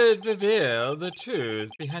 I will reveal the truth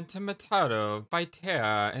behind Tomataro by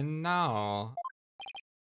Terra and now.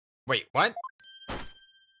 Wait, what?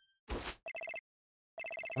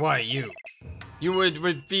 Why you? You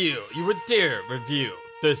would dare reveal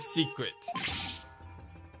the secret.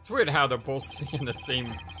 It's weird how they're both sitting in the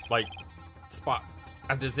same, like, spot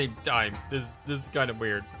at the same time. This is kind of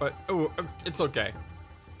weird, but oh, it's okay.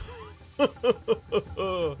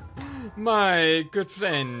 My good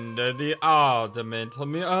friend, the Alderman, told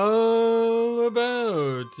me all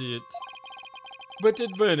about it. But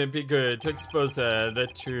it wouldn't be good to expose the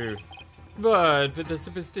truth. But with the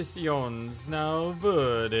superstitions, now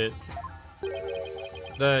would it?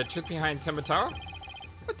 The truth behind Tomataro?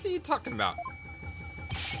 What's he talking about?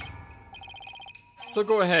 So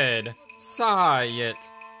go ahead, say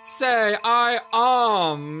it. Say I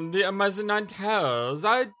am the Amazing Ninetales.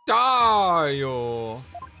 I die you.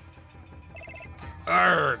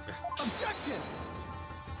 Arrgh. Objection.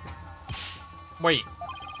 Wait.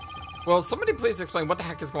 Will somebody please explain what the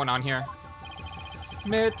heck is going on here?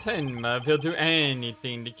 Mayor Tenma will do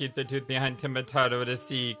anything to keep the truth behind Tomataro a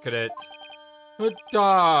secret. A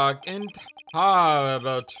dark and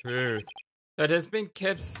horrible truth that has been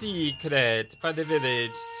kept secret by the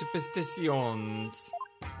village superstitions.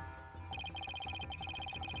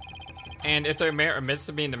 And if the mayor admits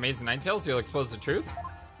to being the Amazing Ninetales, you'll expose the truth?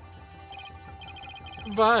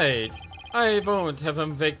 Right. I won't have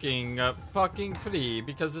him waking up fucking free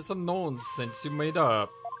because it's some nonsense you made up.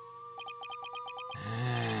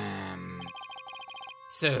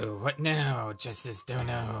 So, what now, Justice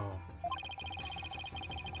Dono?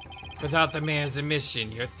 Without the mayor's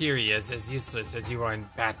admission, your theory is as useless as you are in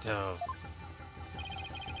battle.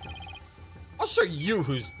 I'll show you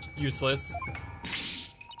who's useless.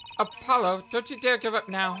 Apollo, don't you dare give up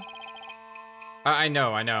now. I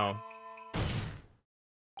know.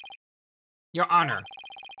 Your Honor,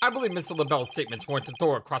 I believe Mr. LaBelle's statements warrant a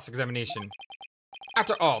thorough cross-examination.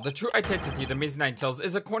 After all, the true identity the Maze 9 tells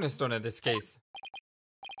is a cornerstone of this case.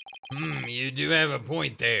 You do have a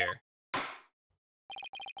point there.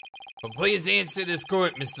 But please answer this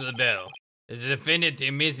court, Mr. LaBelle. Is the defendant the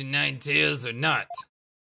Amazing Nine Tails or not?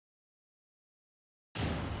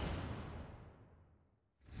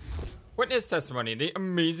 Witness testimony, the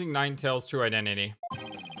Amazing Nine Tails' true identity.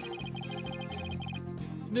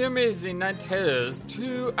 The Amazing Nine Tails'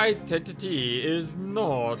 true identity is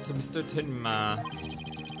not Mr. Tenma.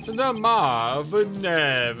 The mob would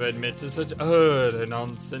never admit to such utter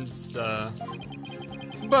nonsense.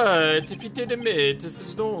 But if he did admit to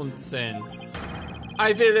such nonsense,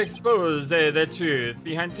 I will expose the truth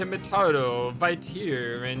behind Temitaro right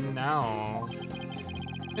here and now.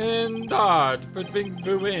 And that would bring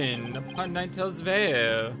ruin upon Ninetales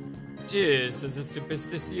Vale, just as the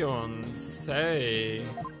superstitions say.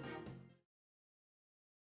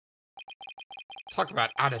 Talk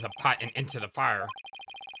about out of the pot and into the fire.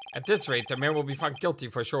 At this rate, the mayor will be found guilty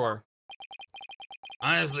for sure.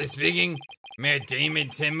 Honestly speaking, Mayor Damon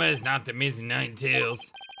Tenma is not the Amazing Nine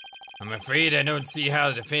Tails. I'm afraid I don't see how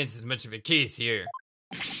the defense is much of a case here.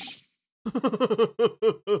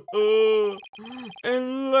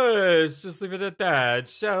 And let's just leave it at that,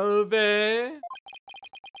 shall we?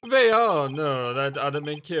 We all know that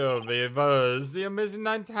Alderman Kilby was the Amazing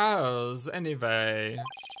Nine Tails anyway.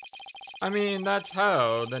 I mean, that's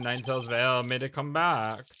how the Ninetales Vale made a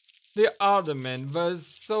comeback. The Alderman was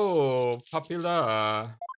so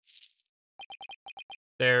popular.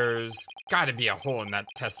 There's gotta be a hole in that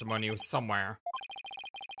testimony somewhere.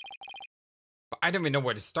 But I don't even know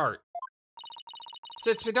where to start.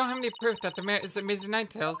 Since we don't have any proof that the mayor is Amazing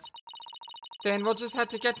Ninetales, then we'll just have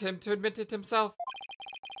to get him to admit it himself.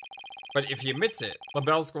 But if he admits it,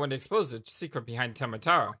 LaBelle's going to expose the secret behind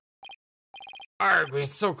Temitaro. Arg, we're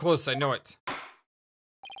so close, I know it.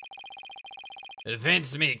 The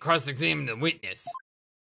defense may cross-examine the witness.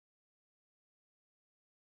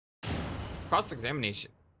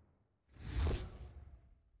 Cross-examination.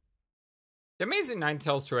 The Amazing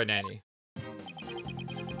Ninetales' true identity.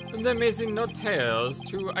 The Amazing Ninetales'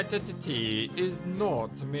 true identity is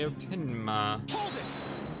not Mayor Tenma.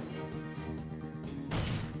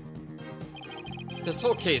 This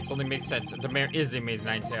whole case only makes sense if the mayor is the Amazing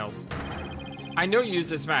Ninetales. I know you use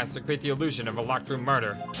this mask to create the illusion of a locked room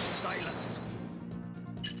murder. Silence.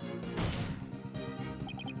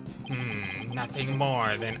 Nothing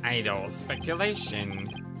more than idle speculation.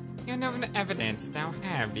 You have no evidence now,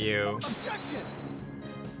 have you? Objection.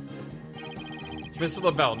 Mr.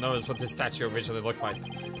 LaBelle knows what this statue originally looked like.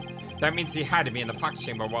 That means he had to be in the fox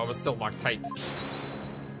chamber while it was still locked tight.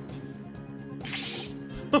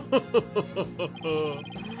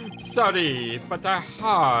 Sorry, but I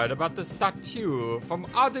heard about the statue from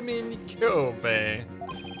Alderman Kilby.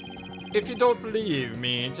 If you don't believe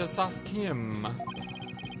me, just ask him.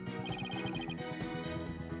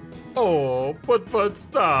 Oh, but what's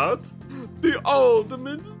that? The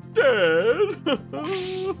Alderman's dead!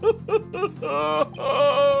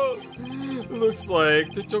 Looks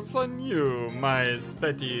like the joke's on you, my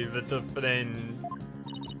spetty little friend.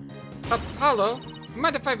 Apollo,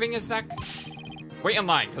 mind if I ring his neck? Wait in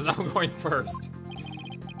line, because I'm going first.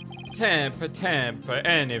 Temper,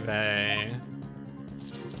 anyway.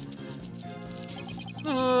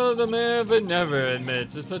 Oh, the mayor would never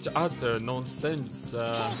admit to such utter nonsense.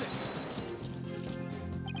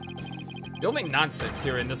 The only nonsense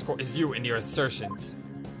here in this court is you and your assertions.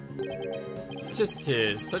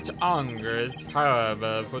 Tis, such anger is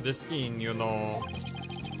terrible for the skin, you know.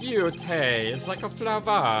 Beauty is like a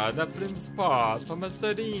flower that blooms forth from a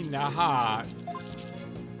serene heart.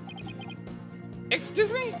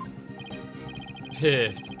 Excuse me?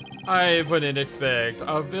 Piffed. I wouldn't expect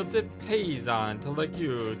a wilted peasant like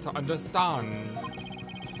you to understand.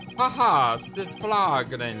 Perhaps this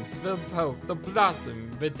fragrance will help the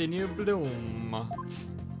blossom within you bloom.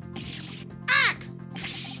 Ack!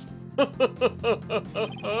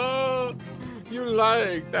 You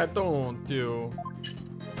like that, don't you?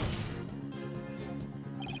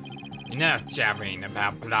 Enough jabbering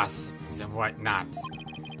about blossoms and whatnot.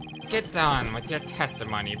 Get done with your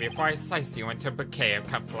testimony before I slice you into a bouquet of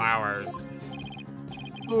cut flowers.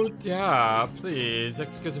 Oh dear, please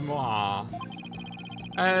excuse moi.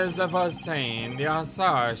 As I was saying, the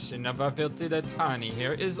assertion of a wilted attorney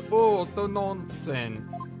here is utter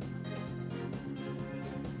nonsense.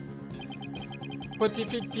 But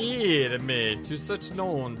if he did admit to such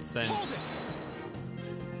nonsense,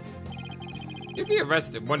 you'd be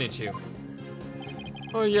arrested, wouldn't you?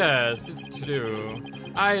 Oh yes, it's true.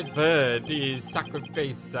 I would be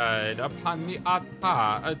sacrificed upon the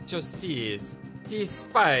altar of justice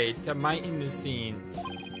despite my innocence.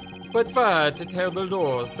 But what a terrible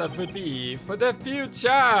loss that would be for the future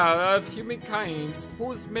of humankind's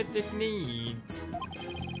cosmetic needs.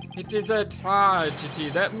 It is a tragedy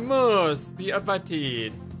that must be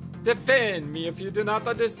averted. Defend me if you do not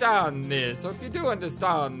understand this, or if you do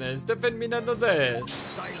understand this, defend me nonetheless.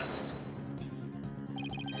 Silence.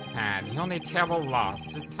 The only terrible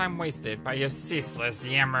loss is time wasted by your ceaseless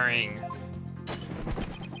yammering.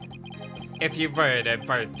 If you would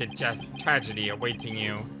avert the just tragedy awaiting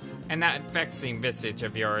you, and that vexing visage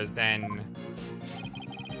of yours, then...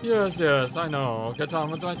 Yes, I know. Get on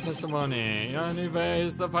with my testimony. Anyway,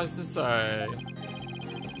 suffice to say,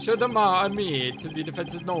 should the ma admit to the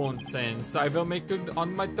defense's nonsense, I will make good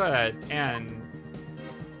on my threat, and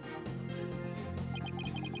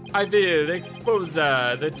I will expose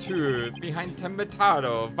the truth behind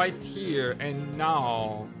Tembataro right here and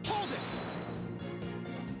now. Hold it.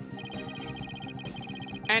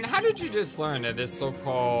 And how did you just learn of this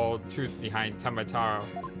so-called truth behind Tembataro?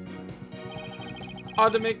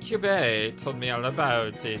 Ultimate Cube told me all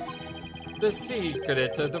about it. The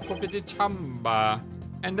secret of the forbidden chamber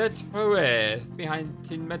and the truth behind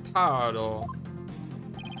Tembataro.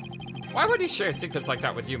 Why would he share secrets like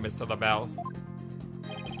that with you, Mr. LaBelle?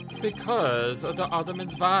 Because of the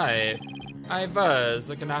Alderman's wife. I was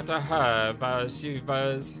looking after her while she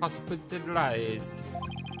was hospitalized.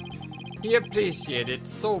 He appreciated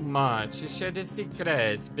so much he shared his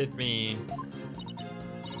secrets with me.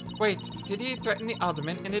 Wait, did he threaten the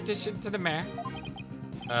Alderman in addition to the mayor?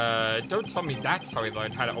 Don't tell me that's how he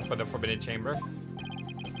learned how to open the Forbidden Chamber.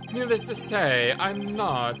 Needless to say, I'm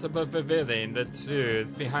not above revealing the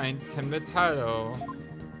truth behind Tembataro.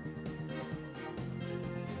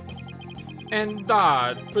 And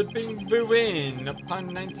that would bring ruin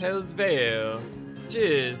upon Ninetales Vale,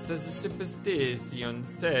 just as the superstitions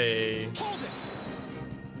say. Hold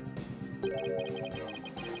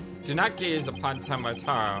it. Do not gaze upon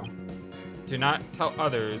Tembataro. Do not tell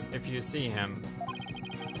others if you see him.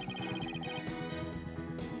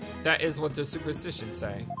 That is what the superstitions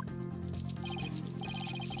say.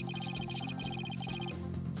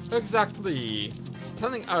 Exactly.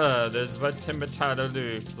 Telling others what Tembataro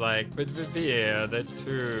looks like would reveal the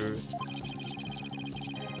truth.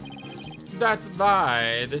 That's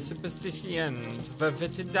why the superstitions were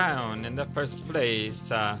written down in the first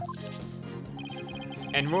place.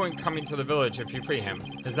 And ruin coming to the village if you free him.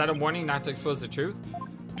 Is that a warning not to expose the truth?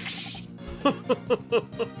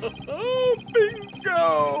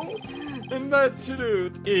 Bingo! And the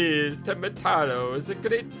truth is Tembataro is a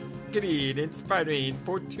great greed inspiring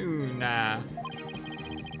fortuna.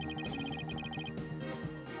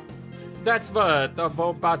 That's what the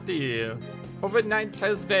Bobatil over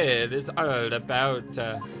Ninetales Vale is all about.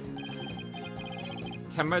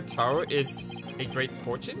 Tembataro is a great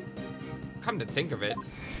fortune? Come to think of it.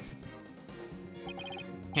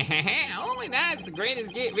 Only that's the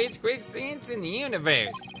greatest get-rich-quick science in the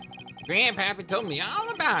universe. Grandpappy told me all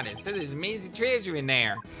about it, so there's amazing treasure in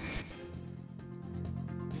there.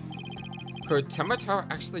 Could Tembataro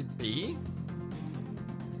actually be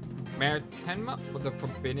Mayor Tenma with the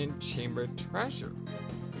Forbidden Chamber treasure?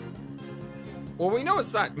 Well, we know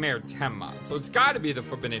it's not Mayor Tenma, so it's gotta be the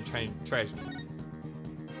Forbidden treasure.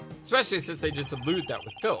 Especially since they just allude that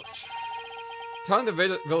with Filch. Telling the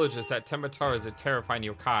villagers that Tembataro is a terrifying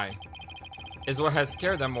yokai is what has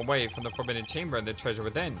scared them away from the Forbidden Chamber and the treasure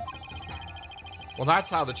within. Well, that's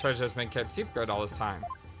how the treasure has been kept secret all this time.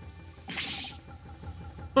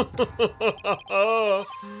 Well,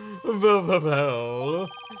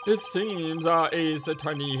 it seems our Ace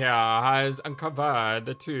Attorney here has uncovered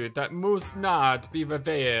the truth that must not be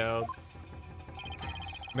revealed.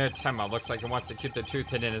 Mayor Tenma looks like he wants to keep the truth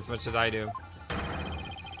hidden as much as I do.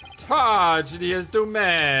 Tragedy is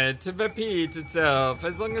doomed to repeat itself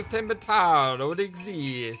as long as Tembataro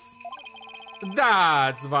exists.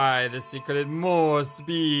 That's why the secret must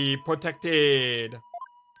be protected.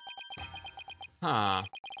 Huh.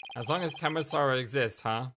 As long as Tembataro exists,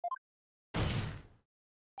 huh?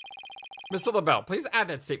 Mr. LaBelle, please add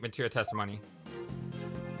that statement to your testimony.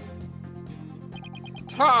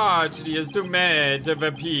 Tragedy is doomed to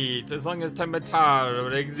repeat as long as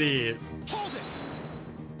Tembataro exists. Hold it.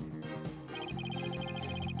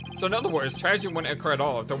 So in other words, tragedy wouldn't occur at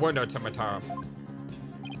all if there were no Tembataro.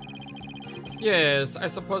 Yes, I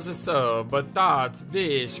suppose it's so, but that's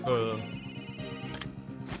wishful.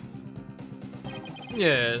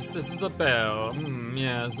 Yes, this is the bell.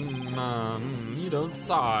 Yes, you don't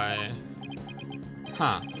sigh.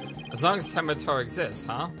 Huh. As long as Tembataro exists,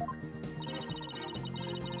 huh?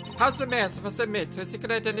 How's the mayor supposed to admit to his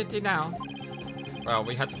secret identity now? Well,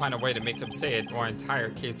 we had to find a way to make him say it or our entire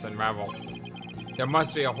case unravels. There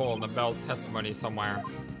must be a hole in the Bell's testimony somewhere.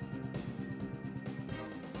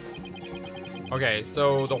 Okay,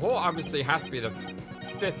 so the hole obviously has to be the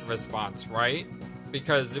 5th response, right?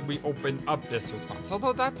 Because we opened up this response.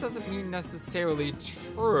 Although that doesn't mean necessarily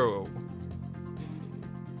true.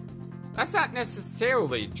 That's not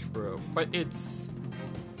necessarily true, but it's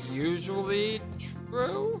usually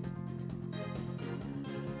true?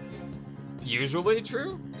 Usually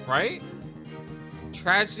true, right?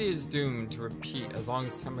 Tragedy is doomed to repeat as long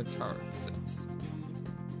as Temataro exists.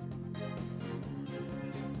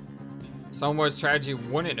 Some words tragedy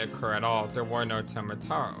wouldn't occur at all if there were no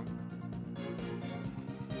Temataro.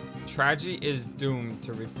 Tragedy is doomed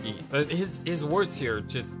to repeat. His words here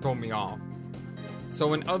just throw me off.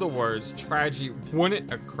 So in other words, tragedy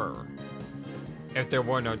wouldn't occur if there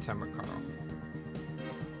were no Temataro.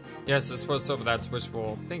 Yes, I suppose so, but that's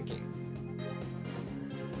wishful thinking.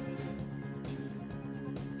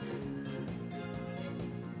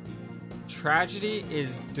 Tragedy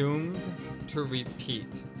is doomed to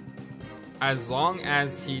repeat as long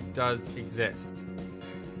as he does exist.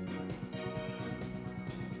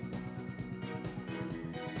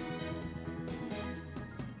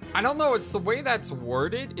 I don't know, it's the way that's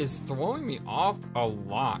worded is throwing me off a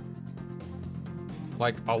lot.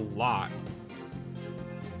 Like, a lot.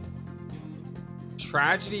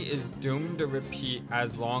 Tragedy is doomed to repeat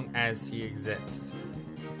as long as he exists.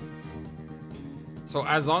 So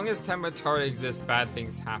as long as Temataro exists, bad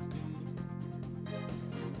things happen.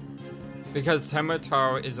 Because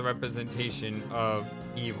Temataro is a representation of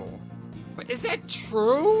evil. But is that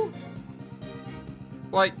true?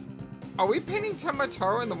 Like, are we painting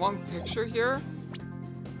Temataro in the wrong picture here?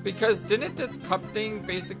 Because didn't this cup thing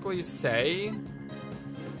basically say...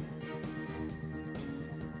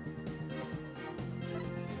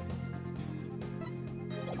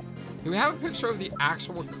 Do we have a picture of the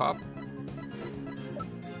actual cup?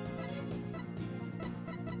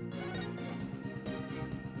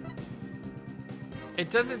 It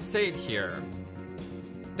doesn't say it here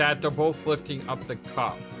that they're both lifting up the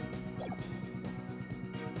cup.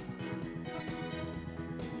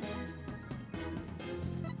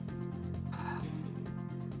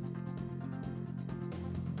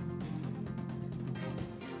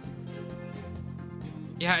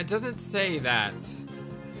 Yeah, it doesn't say that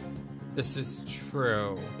this is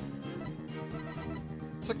true.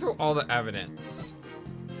 Let's look through all the evidence.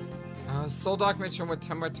 Soul documents show what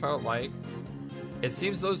Temataro like. It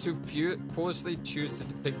seems those who foolishly choose to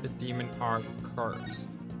depict the demon are cursed.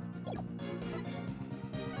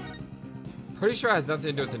 Pretty sure it has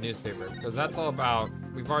nothing to do with the newspaper, because that's all about...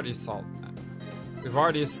 We've already solved that. We've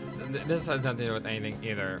already... This has nothing to do with anything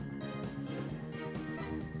either.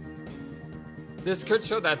 This could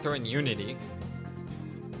show that they're in unity.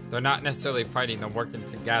 They're not necessarily fighting, they're working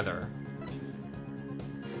together.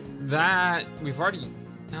 That... We've already...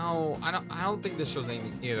 No, I don't think this shows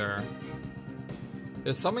anything either.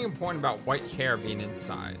 There's something important about white hair being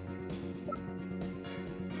inside.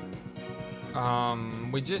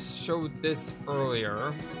 We just showed this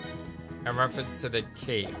earlier in reference to the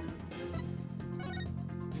cape.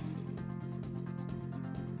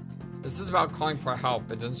 This is about calling for help.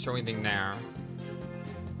 It doesn't show anything there.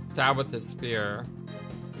 Stab with the spear.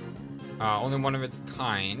 Only one of its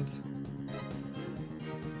kind.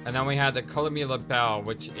 And then we had the Color Me Labelle,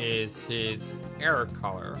 which is his hair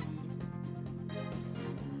color.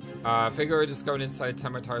 Figure discovered inside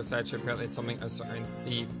Temataro's statue. Apparently something a certain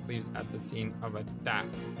thief leaves at the scene of a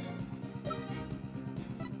theft.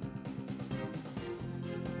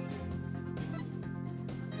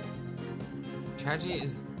 Tragedy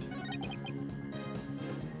is...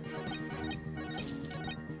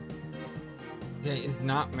 It is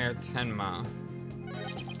not Mayor Tenma.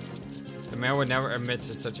 The mayor would never admit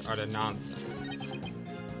to such utter nonsense.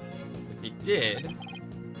 If he did...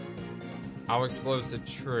 I'll expose the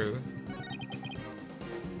truth,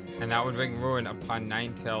 and that would bring ruin upon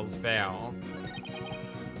Ninetales Vale.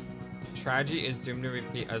 Tragedy is doomed to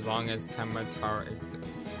repeat as long as Temataro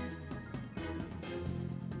exists.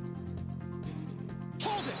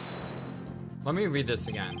 Hold it! Let me read this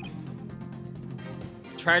again.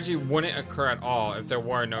 Tragedy wouldn't occur at all if there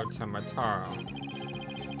were no Temataro.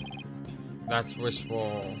 That's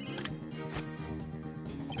wishful.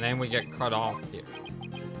 And then we get cut off here.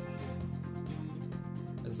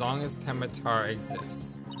 As long as Temataro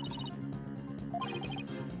exists.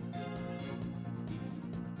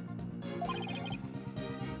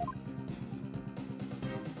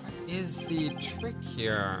 What is the trick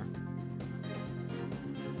here?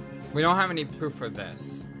 We don't have any proof for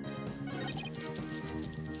this.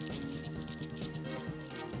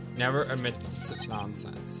 Never admit such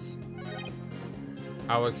nonsense.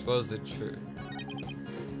 I will expose the truth.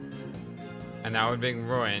 And now we're being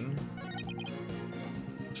ruined.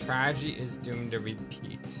 Tragedy is doomed to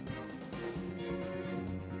repeat.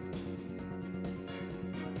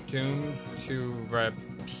 Doomed to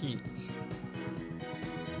repeat.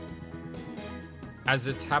 As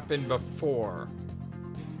it's happened before.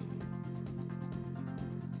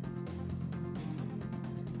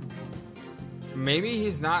 Maybe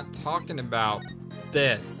he's not talking about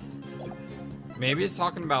this. Maybe he's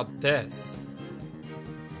talking about this.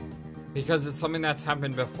 Because it's something that's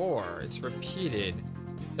happened before. It's repeated.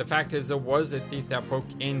 The fact is, there was a thief that broke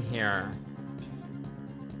in here.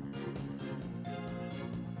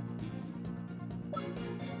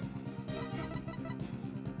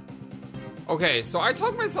 Okay, so I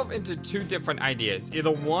talked myself into two different ideas.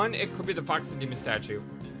 Either one, it could be the Fox and Demon statue,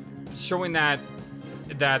 showing that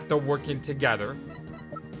they're working together.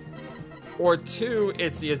 Or two,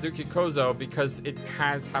 it's the Azuki Kozo, because it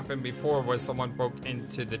has happened before where someone broke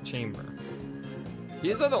into the chamber.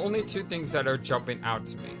 These are the only two things that are jumping out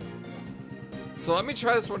to me. So let me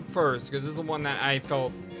try this one first, because this is the one that I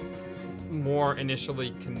felt more initially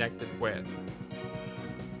connected with.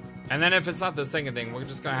 And then if it's not the second thing, we're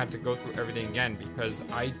just gonna have to go through everything again, because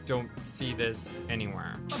I don't see this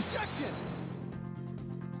anywhere. Objection!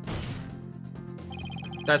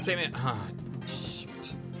 That statement,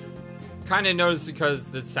 shoot. Kind of noticed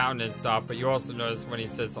because the sound is stopped, but you also notice when he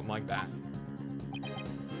says something like that.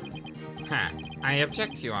 I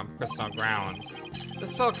object to you on personal grounds. The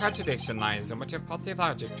sole contradiction lies in what your faulty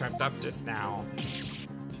logic dreamt up just now.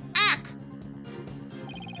 Ack!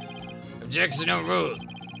 Objection overruled.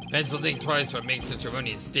 Fans will think twice when making such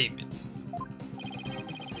erroneous statements.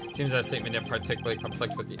 Seems that statement didn't particularly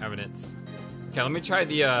conflict with the evidence. Okay, let me try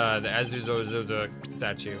the Azuzo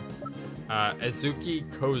statue. Azuki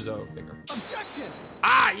Kozo figure. Objection!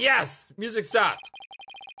 Ah, yes! Music stopped!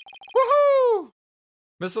 Woohoo!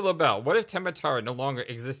 Mr. LaBelle, what if Tembatara no longer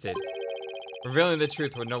existed? Revealing the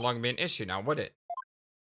truth would no longer be an issue now, would it?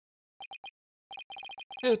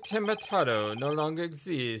 If Tembataro no longer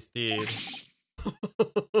existed.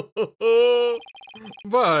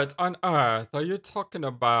 What on earth are you talking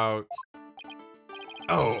about?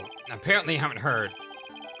 Oh, apparently you haven't heard.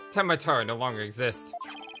 Tembatara no longer exists.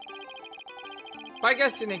 But I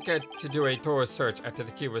guess you didn't get to do a thorough search after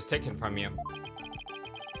the key was taken from you.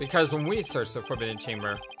 Because when we searched the Forbidden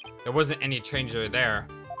Chamber, there wasn't any stranger there.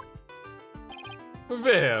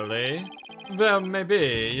 Really? Well,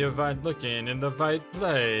 maybe you weren't looking in the right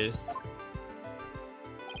place.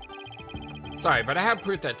 Sorry, but I have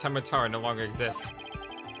proof that Tembatara no longer exists.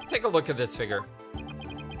 Take a look at this figure.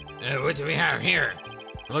 What do we have here?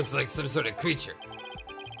 It looks like some sort of creature.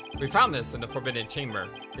 We found this in the Forbidden Chamber.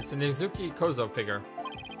 It's an Azuki Kozo figure.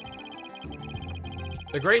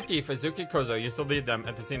 The great thief Azuki Kozo used to lead them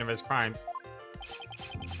at the scene of his crimes.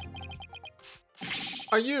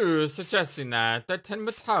 Are you suggesting that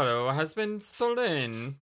Tenbataro has been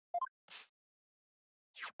stolen?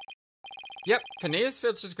 Yep, Phineas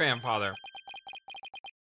Filch's grandfather.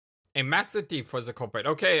 A master thief was the culprit.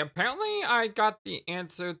 Okay, apparently I got the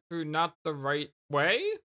answer through not the right way.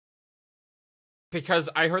 Because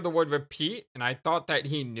I heard the word repeat, and I thought that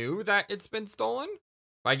he knew that it's been stolen.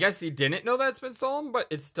 I guess he didn't know that it's been stolen, but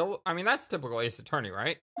it's still, I mean, that's typical Ace Attorney,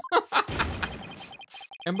 right?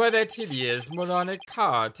 And by that he is moronic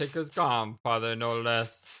caretaker's grandfather, no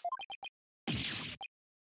less.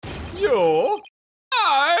 You?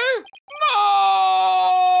 I?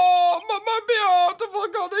 No! My beautiful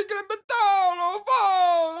golden Tembataro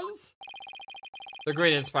was! The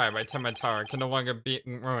great inspired by Tembatara can no longer be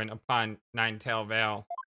ruined upon Nine-Tail Vale.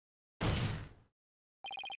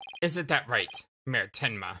 Isn't that right, Mayor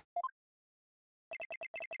Tenma?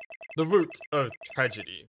 The root of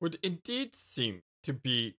tragedy would indeed seem to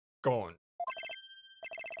be gone.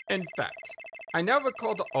 In fact, I now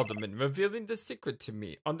recall the alderman revealing the secret to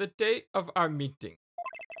me on the day of our meeting.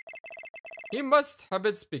 He must have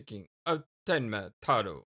been speaking of Tenma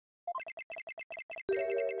Taro.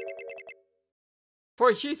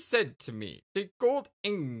 For he said to me, the gold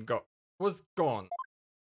ingot was gone.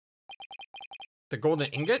 The golden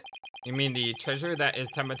ingot? You mean the treasure that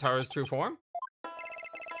is Temataro's true form?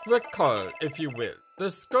 Recall, if you will, the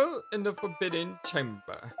skull in the Forbidden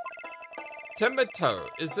Chamber. Tembataro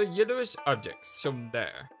is the yellowish object shown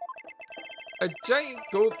there. A giant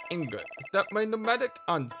gold ingot that my nomadic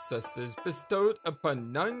ancestors bestowed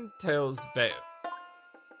upon Nine-Tails Vale.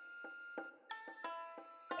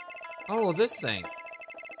 Oh, this thing.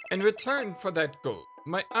 In return for that gold,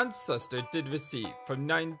 my ancestor did receive from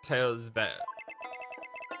Nine-Tails Vale.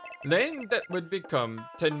 land that would become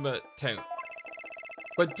Tenma Town.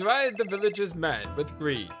 But drive the villagers mad with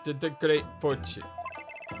greed to the great fortune.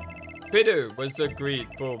 Bitter was the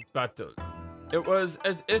greedful battle. It was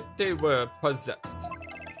as if they were possessed.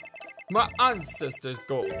 My ancestors'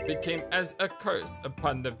 goal became as a curse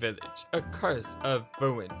upon the village, a curse of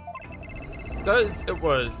ruin. Thus it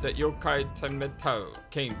was that Yokai Tenma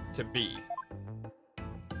came to be.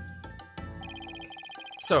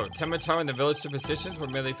 So, Tenma and the village superstitions were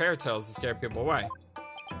merely fairy tales to scare people away.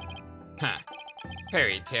 Huh.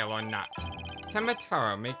 Fairy tale or not, Tenma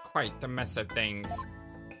made quite the mess of things.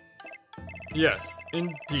 Yes,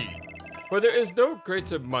 indeed. For there is no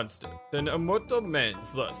greater monster than a mortal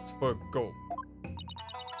man's lust for gold.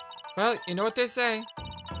 Well, you know what they say.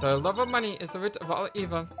 The love of money is the root of all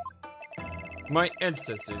evil. My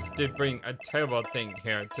ancestors did bring a terrible thing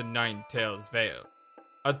here to Nine Tails Vale.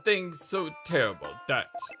 A thing so terrible that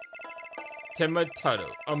Tenma,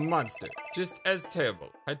 a monster just as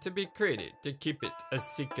terrible, had to be created to keep it a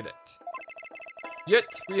secret. Yet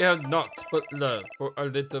we have naught but love for our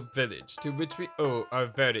little village to which we owe our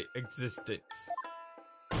very existence.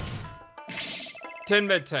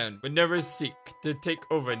 Tenma would never seek to take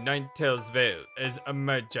over Nine Tails Vale as a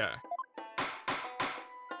merger.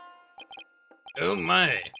 Oh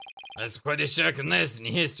my, that's quite a shocking lesson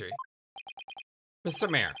in history. Mr.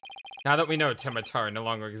 Mayor, now that we know Tenma no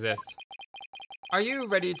longer exists, are you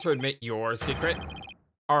ready to admit your secret?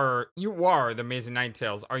 You are the Amazing Nine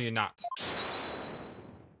Tails, are you not?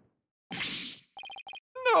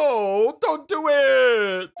 No, don't do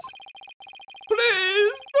it!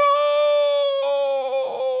 Please, no!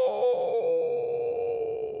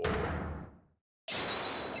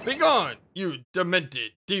 Begone, you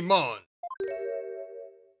demented demon!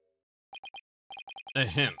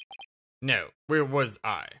 Ahem. No, where was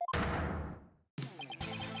I?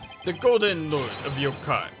 The Golden Lord of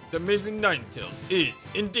Yokai, the Amazing Nine Tails, is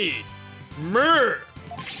indeed Myrrh!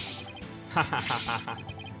 Ha ha ha ha ha.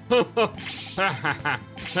 Ha ha ha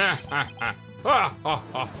ha ha. Ha ha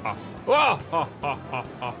ha ha. Ha ha ha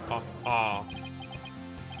ha ha ha.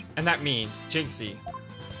 And that means Jinxie.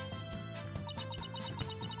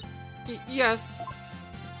 Yes.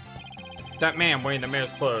 That man wearing the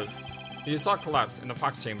mayor's clothes you saw collapse in the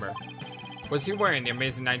fox chamber. Was he wearing the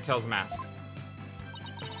Amazing Nine Tails mask?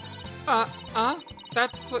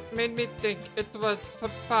 That's what made me think it was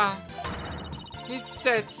Papa. He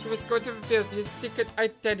said he was going to reveal his secret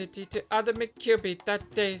identity to Adam McCubey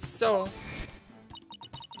that day, so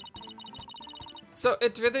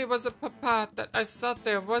it really was a Papa that I saw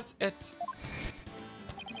there, was it?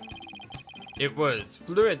 It was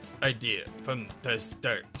Fluent's idea from the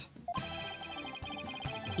start.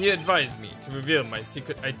 He advised me to reveal my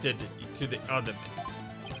secret identity to the other men.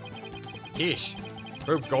 Yeesh.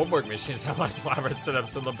 Rube Goldberg machines have less elaborate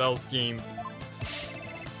setups than the Bell scheme.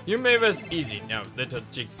 You may rest easy now, little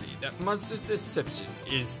Jinxie. That monster's deception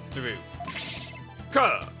is through.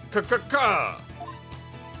 Ka!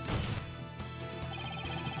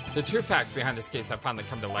 The true facts behind this case have finally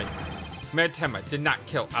come to light. Mayor Tenma did not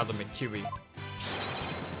kill Adam McCubey,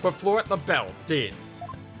 but Florent LaBelle did.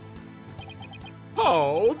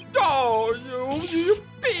 Oh, no, you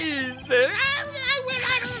piece!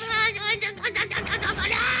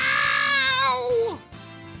 No!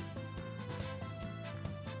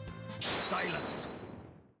 Silence.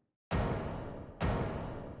 What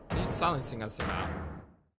are you silencing us about?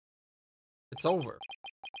 It's over.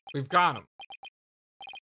 We've got him.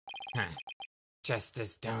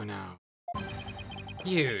 Justice Dono.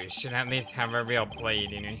 You should at least have a real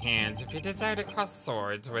blade in your hands if you desire to cross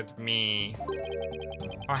swords with me.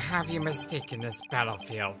 Or have you mistaken this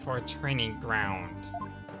battlefield for a training ground?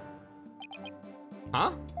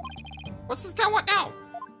 Huh? What's this guy want now?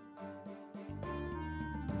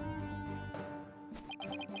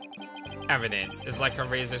 Evidence is like a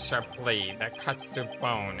razor-sharp blade that cuts through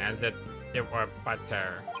bone as if it were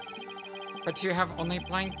butter. But you have only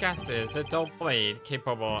blind guesses, a dull blade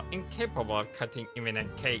incapable of cutting even a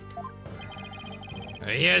cake.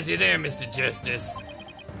 Yes, you there, Mr. Justice.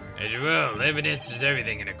 And well, evidence is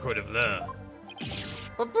everything in a court of law.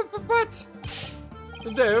 But...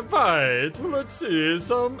 They're right. Let's see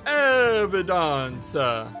some evidence.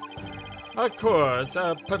 Of course,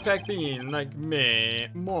 a perfect being like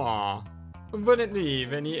moi, wouldn't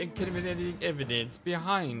leave any incriminating evidence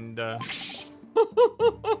behind.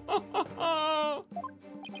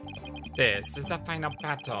 This is the final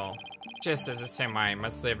battle. Just as a samurai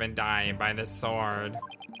must live and die by the sword.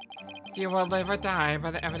 You will live or die by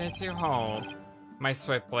the evidence you hold. My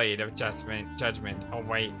swift blade of judgment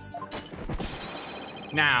awaits.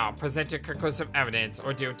 Now, present your conclusive evidence,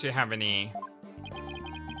 or don't you have any?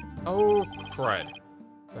 Oh, crud.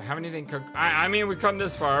 Do I have anything cooked? I mean, we've come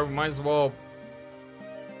this far. We might as well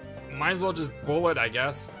just bullet, I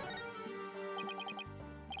guess.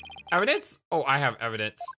 Evidence? Oh, I have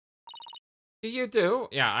evidence. You do?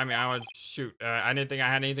 Yeah, I mean, I would shoot. I didn't think I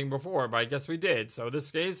had anything before, but I guess we did. So in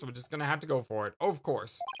this case, we're just gonna have to go for it. Oh, of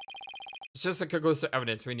course. It's just a conclusive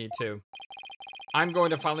evidence we need to. I'm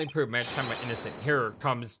going to finally prove Mayor Tenma innocent. Here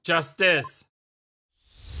comes justice.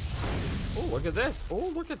 Oh, look at this.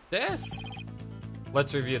 Oh, look at this.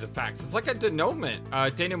 Let's review the facts. It's like a denouement.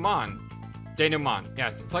 Denouement.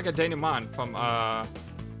 Yes, it's like a denouement from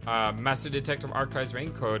Master Detective Archives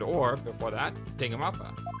Rain Code, or before that,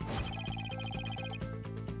 Dingamappa.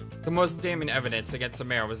 The most damning evidence against the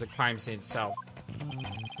mayor was the crime scene itself.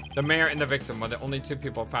 The mayor and the victim were the only two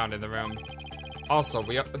people found in the room. Also,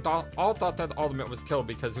 we all thought that the Ultimate was killed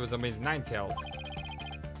because he was Amazing Ninetales.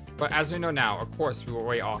 But as we know now, of course, we were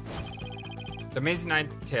way off. The Amazing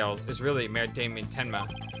Ninetales is really Mayor Damien Tenma.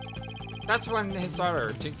 That's when his daughter,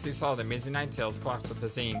 Jinxie, saw the Amazing Ninetales collapse at the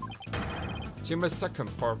scene. She mistook him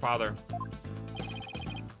for her father.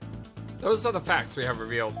 Those are the facts we have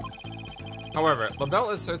revealed. However, LaBelle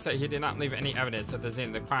asserts that he did not leave any evidence at the scene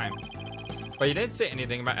of the crime. But he didn't say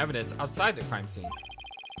anything about evidence outside the crime scene.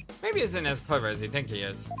 Maybe he isn't as clever as you think he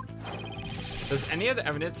is. Does any of the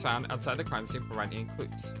evidence found outside the crime scene provide any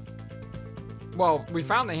clues? Well, we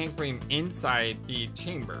found the hand cream inside the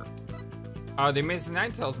chamber. The Amazing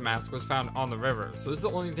Ninetales mask was found on the river, so this is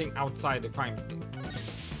the only thing outside the crime scene.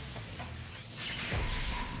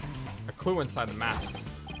 A clue inside the mask.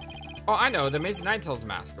 Oh, I know, the Amazing Ninetales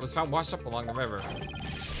mask. It was found washed up along the river.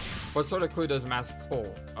 What sort of clue does the mask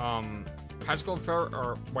hold? Patch gold fur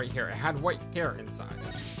or white hair? It had white hair inside.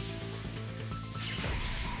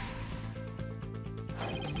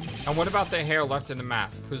 And what about the hair left in the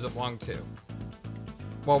mask? Who's it belong to?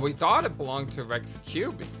 Well, we thought it belonged to Rex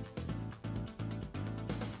Cuby,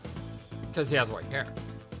 because he has white hair.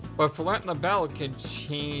 But Flint LaBelle can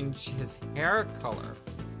change his hair color.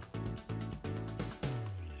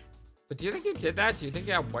 But do you think he did that? Do you think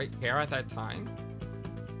he had white hair at that time?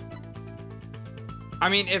 I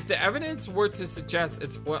mean, if the evidence were to suggest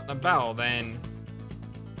it's Flint LaBelle, then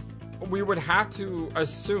we would have to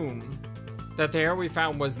assume that the hair we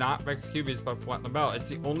found was not Rex Cuby's but Flint LaBelle. It's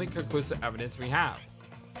the only conclusive evidence we have.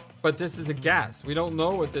 But this is a guess. We don't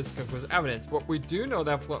know what this conclusive evidence, but we do know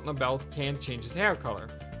that Flint LaBelle can change his hair color.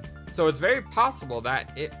 So it's very possible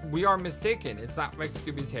that we are mistaken. It's not Rex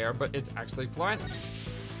Cuby's hair, but it's actually Florence.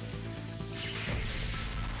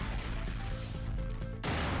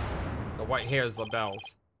 The white hair is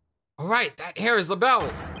LaBelle's. All right, that hair is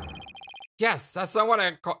LaBelle's. Yes, that's not what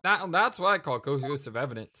I call that's what I call conclusive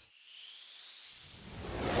evidence.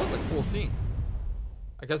 That was a cool scene.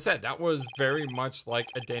 Like I said, that was very much like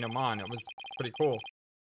a denouement. It was pretty cool.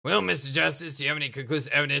 Well, Mr. Justice, do you have any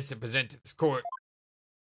conclusive evidence to present to this court?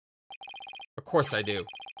 Of course I do.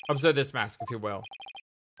 Observe this mask, if you will.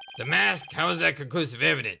 The mask? How is that conclusive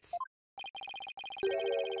evidence?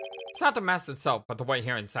 It's not the mask itself, but the white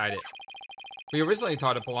hair inside it. We originally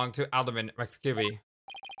thought it belonged to Alderman Rex Cuby.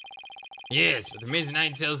 Yes, but the Amazing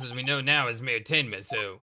Ninetales as we know now is Mayor Tenma,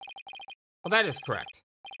 so... Well, that is correct.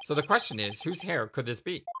 So the question is, whose hair could this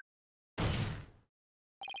be?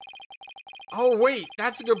 Oh, wait,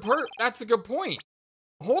 that's a good point.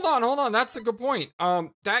 Hold on, that's a good point.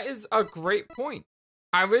 That is a great point.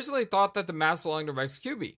 I originally thought that the mask belonged to Rex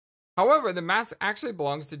Cuby. However, the mask actually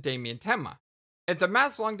belongs to Damien Tenma. If the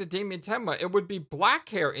mask belonged to Damien Tenma, it would be black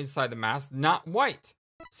hair inside the mask, not white.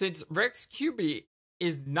 Since Rex Cuby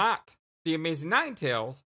is not the Amazing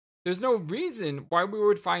Ninetales, there's no reason why we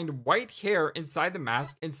would find white hair inside the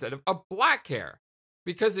mask instead of a black hair.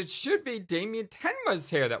 Because it should be Damien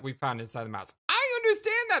Tenma's hair that we found inside the mask. I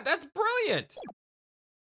understand that. That's brilliant.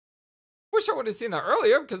 Wish I would have seen that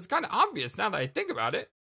earlier because it's kind of obvious now that I think about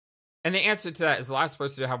it. And the answer to that is the last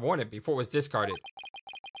person to have worn it before it was discarded.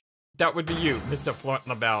 That would be you, Mr. Flint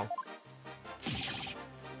LaBelle.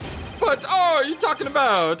 What are you talking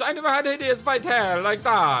about? I never had hideous white hair like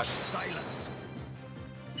that. Silence.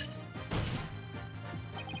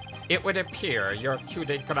 It would appear your coup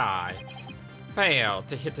de grace failed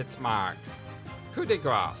to hit its mark. Coup de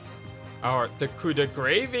grace. Or the coup de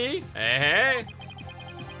gravy, eh?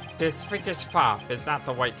 This freakish fop is not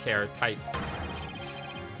the white hair type.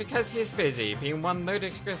 Because he's busy being one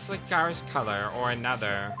ludicrously garish color or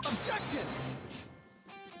another. Objection!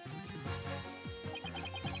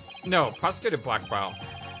 No, Prosecutor Blackwell.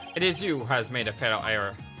 It is you who has made a fatal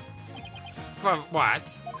error. But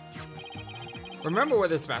what? Remember where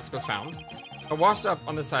this mask was found? It washed up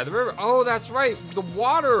on the side of the river. Oh, that's right, the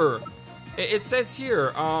water. It says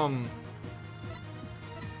here,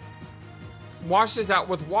 washes out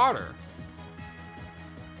with water.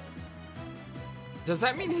 Does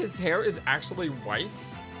that mean his hair is actually white?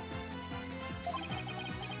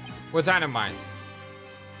 With that in mind,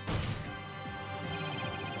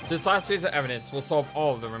 this last piece of evidence will solve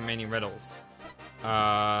all of the remaining riddles.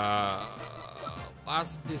 Last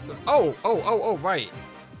piece of right.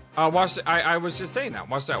 Wash. I was just saying that.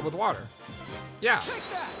 Wash that with water. Yeah. Take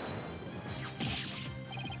that.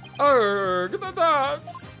 Erg the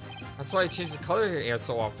nuts. That's why I change the color of your hair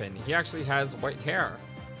so often. He actually has white hair.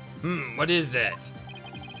 What is that?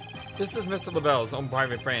 This is Mr. LaBelle's own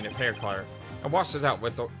private brand of hair color. It washes out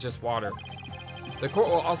with just water. The court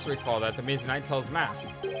will also recall that the Maze Ninetales mask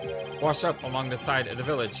washed up along the side of the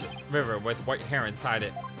village river with white hair inside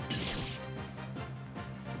it.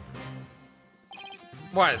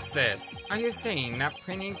 What's this? Are you saying that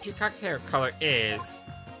painting Peacock's hair color is?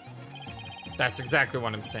 That's exactly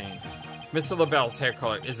what I'm saying. Mr. LaBelle's hair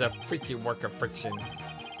color is a freaky work of friction.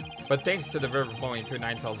 But thanks to the river flowing through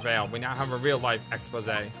Ninetales Vale, we now have a real-life expose.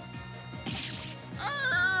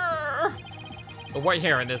 The white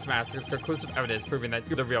hair in this mask is conclusive evidence proving that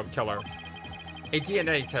you're the real killer. A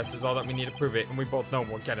DNA test is all that we need to prove it, and we both know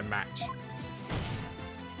we'll get a match.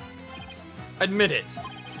 Admit it.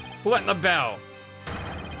 Flint LaBelle.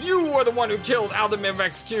 You were the one who killed Alderman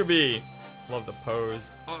Rex QB. Love the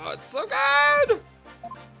pose. Oh, it's so good.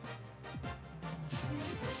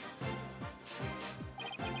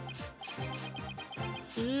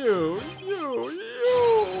 You.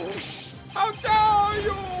 How dare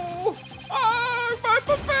you? Oh, my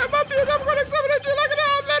buffet, my beard, I'm gonna exterminate you like an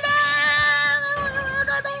elephant!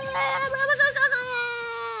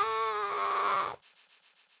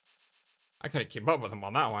 I couldn't keep up with him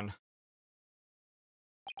on that one.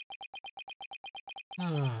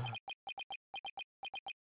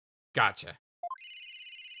 Gotcha.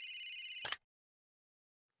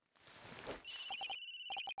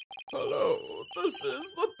 Hello, this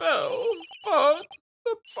is LaBelle, but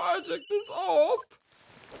the project is off.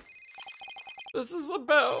 This is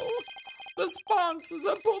LaBelle. The sponsors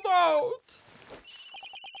are pulled out.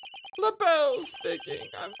 LaBelle speaking.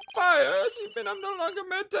 I'm fired, even I'm no longer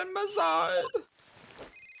maintain my side.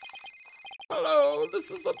 Hello, this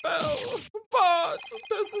is LaBelle, but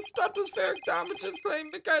there's a stratospheric damages claim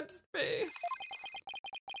against me.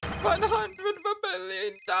 $100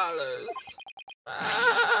 million. I'm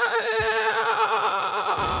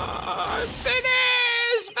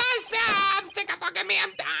finished! First up! Stick a fuck at me,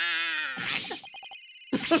 I'm done!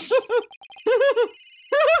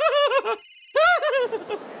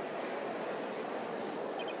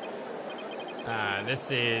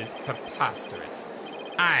 This is preposterous.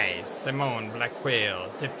 I, Simone Blackwell,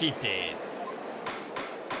 defeated.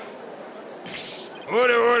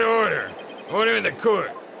 Order! Order in the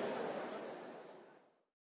court.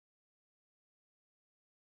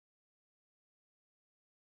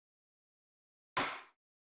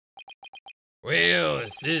 Well,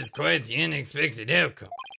 this is quite the unexpected outcome.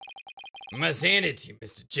 I must hand it to you,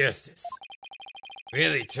 Mr. Justice.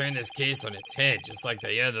 Really turned this case on its head, just like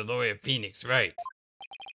the other lawyer, Phoenix Wright.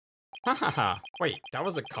 Hahaha. Wait, that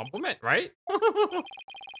was a compliment, right?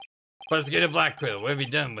 Plus, get a Blackwell. What have you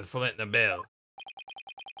done with Flint LaBelle?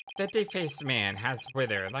 The defaced man has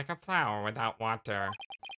withered like a flower without water.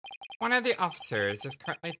 One of the officers is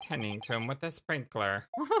currently tending to him with a sprinkler.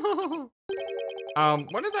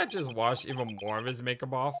 Wouldn't that just wash even more of his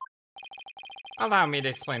makeup off? Allow me to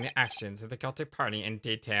explain the actions of the guilty party in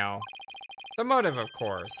detail. The motive, of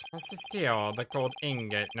course, was to steal the gold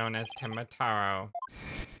ingot known as Temataro.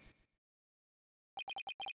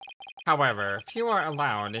 However, few are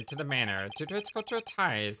allowed into the manor due to its cultural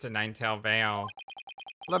ties to Ninetale Vale.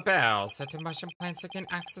 LaBelle set in motion plans to gain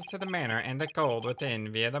access to the manor and the gold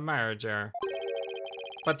within via the merger.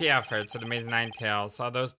 But the efforts of the Maze Ninetale saw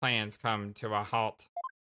those plans come to a halt.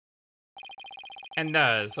 And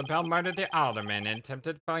thus, LaBelle murdered the alderman and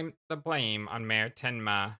attempted to blame the blame on Mayor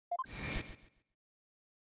Tenma.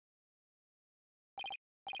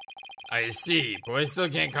 I see, but I still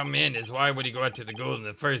can't come in, as why would he go out to the gold in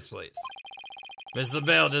the first place? Miss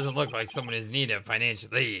LaBelle doesn't look like someone who's need of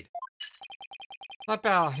financial aid.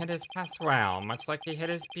 LaBelle hid his past well, much like he hid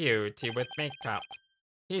his beauty with makeup.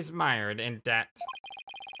 He's mired in debt.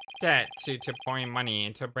 Debt due to pouring money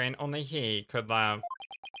into a brand only he could love.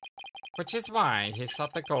 Which is why he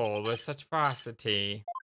sought the gold with such ferocity.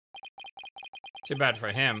 Too bad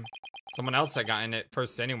for him. Someone else had gotten it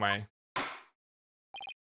first anyway.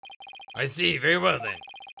 I see, very well then.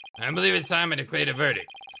 I believe it's time I declared a verdict.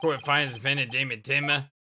 This court finds defendant Damon Tenma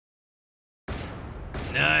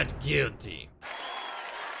not guilty.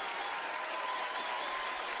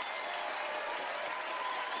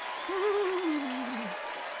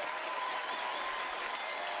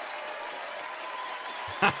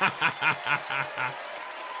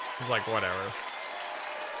 He's like, whatever.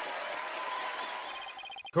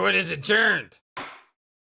 Court is adjourned.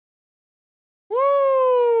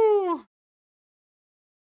 Woo!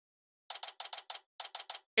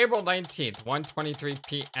 April 19th, 1:23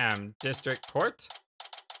 p.m. District Court.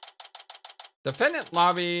 Defendant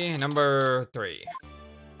lobby number 3.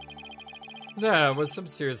 That was some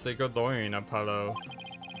seriously good lawyering, Apollo.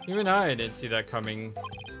 Even I didn't see that coming.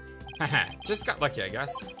 Haha, just got lucky, I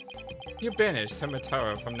guess. You banished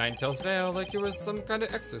Temotaro from Ninetales Vale like he was some kind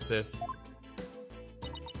of exorcist.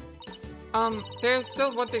 There's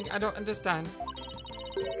still one thing I don't understand.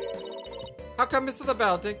 How come Mr.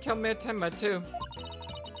 LaBelle didn't kill Mayor Tenma too?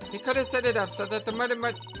 He could have set it up so that the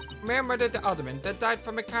mayor murdered the alderman that died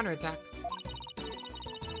from a counterattack.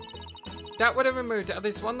 That would have removed at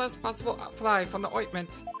least one less possible fly from the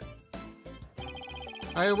ointment.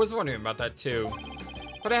 I was wondering about that too.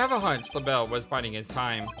 But I have a hunch LaBelle was biding his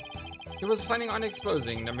time. He was planning on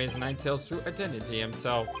exposing the Amazing Ninetales' true identity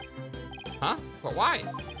himself. Huh? But why?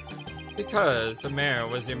 Because the mayor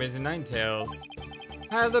was the Amazing Ninetales.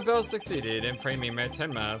 Had LaBelle succeeded in framing Mayor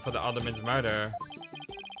Tenma for the alderman's murder,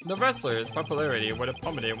 the wrestler's popularity would have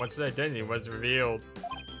plummeted once his identity was revealed.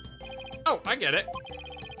 Oh, I get it.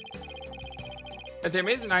 If the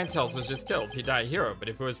Amazing Ninetales was just killed, he'd die a hero, but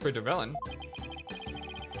if he was proved a villain,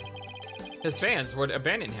 his fans would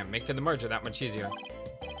abandon him, making the merger that much easier.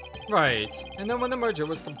 Right, and then when the merger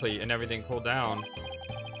was complete and everything cooled down,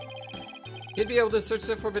 he'd be able to search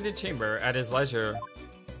the Forbidden Chamber at his leisure.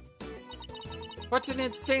 What an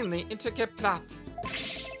insanely intricate plot.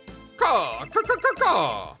 Caw!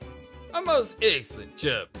 A most excellent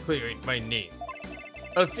job clearing my name.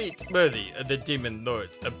 A feat worthy of the Demon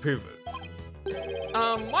Lord's approval.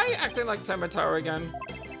 Why are you acting like Temotaro again?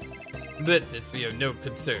 Let this be of no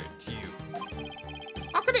concern to you.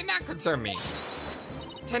 How could it not concern me?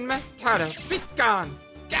 Tenma, Taro, be gone!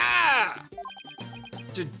 Gah!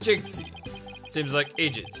 Jinxie. Seems like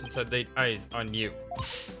ages since I laid eyes on you.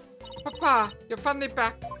 Papa, you're finally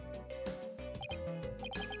back.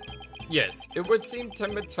 Yes, it would seem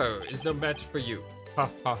Temotaro is no match for you. Ha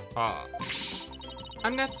ha ha.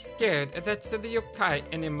 I'm not scared of that silly yokai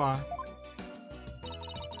anymore.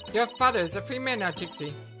 Your father's a free man now,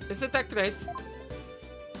 Jinxie. Isn't that great?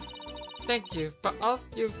 Thank you for all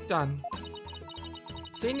you've done.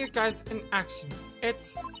 Seeing you guys in action,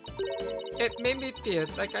 it made me feel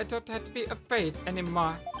like I don't have to be afraid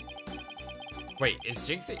anymore. Wait, is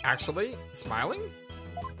Jinxie actually smiling?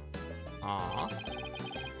 Aww.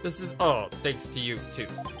 This is all thanks to you, too.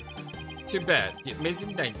 Too bad, the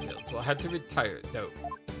Amazing Ninetales will have to retire, though.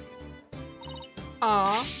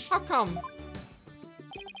 Aww, how come?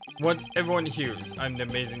 Once everyone hears I'm the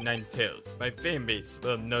Amazing Ninetales, my fan base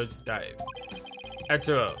will nosedive.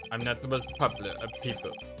 After all, I'm not the most popular of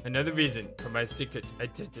people. Another reason for my secret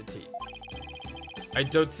identity. I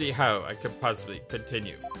don't see how I could possibly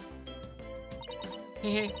continue.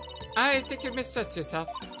 Hehe, I think you misjudged yourself.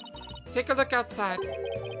 Take a look outside.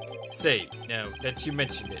 Say, now that you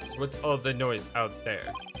mentioned it, what's all the noise out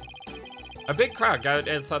there? A big crowd gathered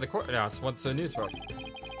outside the courthouse once the news broke.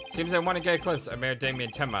 Seems I want to get a glimpse of Mayor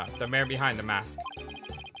Damien Tenma, the mayor behind the mask.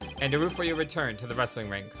 And to root for your return to the wrestling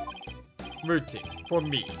ring. Rooting for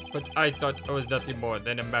me, but I thought I was nothing more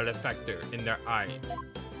than a malefactor in their eyes.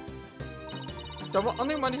 The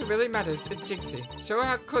only one who really matters is Jinxie. Show her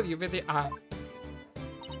how cool you really are.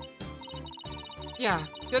 Yeah,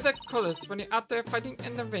 you're the coolest when you're out there fighting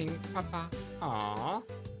in the ring, Papa. Aww.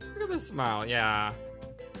 Look at the smile, yeah.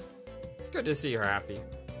 It's good to see her happy.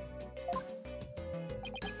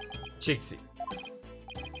 Jinxie.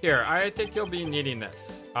 Here, I think you'll be needing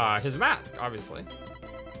this. His mask, obviously.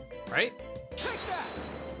 Right? Take that!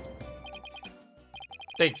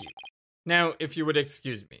 Thank you. Now, if you would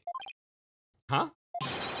excuse me. Huh?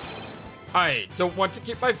 I don't want to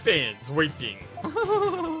keep my fans waiting.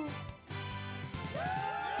 Woo!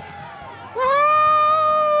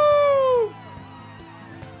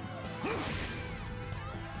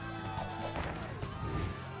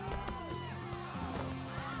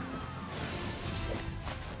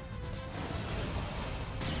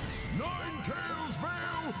 'Ninetales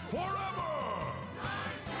Vale forever!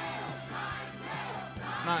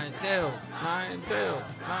 Ninetales, Ninetales,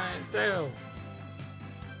 Ninetales.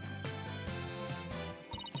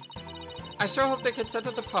 I sure hope they can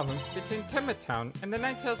settle the problems between Tenma Town and the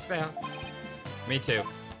Ninetales Vale. Me too.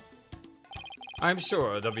 I'm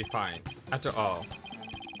sure they'll be fine. After all,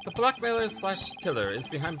 the blackmailer slash killer is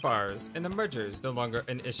behind bars, and the merger is no longer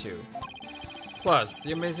an issue. Plus,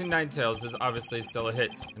 the Amazing Ninetales is obviously still a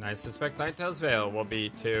hit, and I suspect Ninetales Vale will be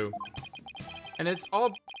too. And it's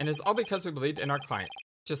all because we believed in our client.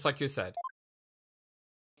 just like you said.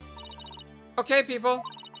 Okay, people.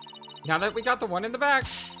 Now that we got the one in the back,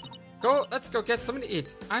 let's go get something to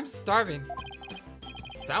eat. I'm starving.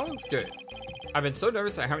 Sounds good. I've been so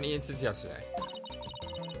nervous I haven't eaten since yesterday.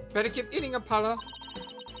 Better keep eating, Apollo.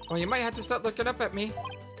 Or you might have to start looking up at me.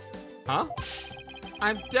 Huh?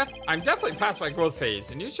 I'm definitely past my growth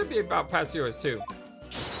phase, and you should be about past yours too.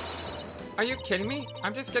 Are you kidding me?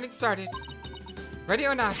 I'm just getting started. Ready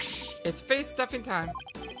or not, it's face stuffing time.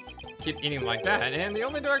 Keep eating like that, and the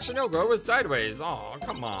only direction you'll go is sideways. Aw,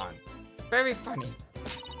 come on. Very funny.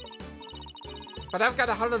 But I've got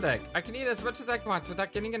a hollow leg. I can eat as much as I want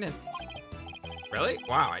without getting an inch. Really?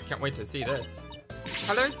 Wow, I can't wait to see this.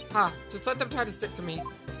 Colors? Huh, just let them try to stick to me.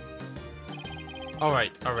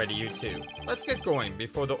 Alright, already, you two. Let's get going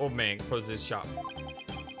before the old man closes shop.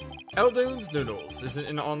 Eldoon's Noodles isn't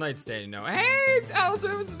an all-night stand, you know. Hey, it's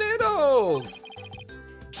Eldoon's Noodles!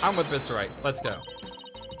 I'm with Mr. Wright. Let's go.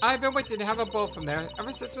 I've been waiting to have a bowl from there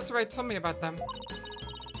ever since Mr. Wright told me about them.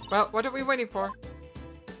 Well, what are we waiting for?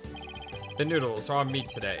 The noodles are on me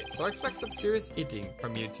today, so I expect some serious eating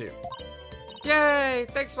from you too. Yay!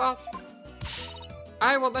 Thanks, boss.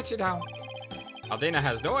 I won't let you down. Aldana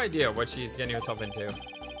has no idea what she's getting herself into.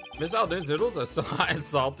 Miss Aldoon's noodles are so hot and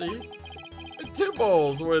salty. 2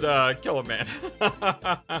 bowls would kill a man.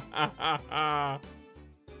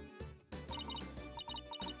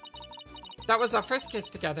 That was our first kiss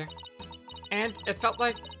together. And it felt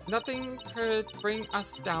like nothing could bring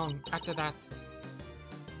us down after that.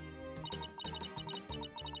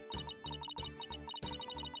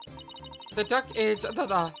 The dark age of the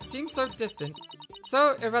law seems so distant,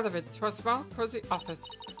 so irrelevant to our small, cozy office.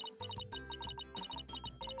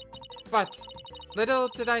 But little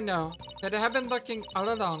did I know that it had been lurking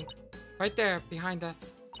all along, right there behind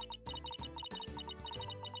us.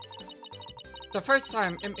 The first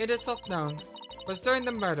time it made itself known was during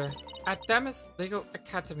the murder at Damas Legal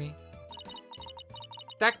Academy.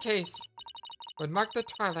 That case would mark the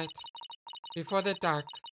twilight before the dark,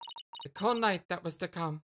 the cold night that was to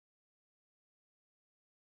come.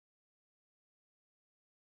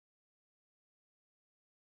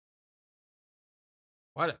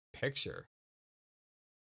 What a picture.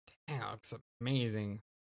 Damn, it looks amazing.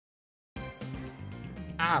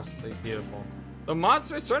 Absolutely beautiful. The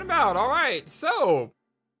monster's Turnabout. All right, so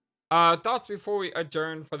thoughts before we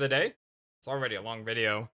adjourn for the day. It's already a long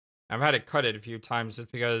video. I've had to cut it a few times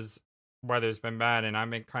just because weather's been bad and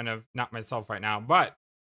I'm in kind of not myself right now. But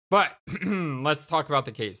let's talk about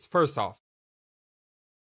the case. First off,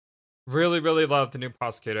 really love the new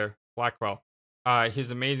prosecutor, Blackwell. He's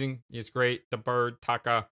amazing. He's great. The bird,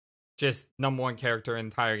 Taka, just #1 character in the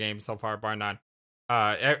entire game so far, bar none.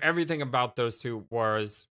 Everything about those two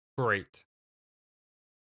was great.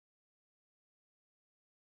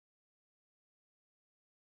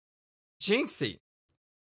 Jinxie.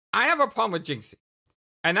 I have a problem with Jinxie.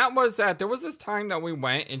 And that was that there was this time that we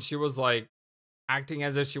went and she was like acting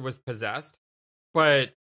as if she was possessed.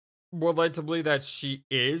 But we're led to believe that she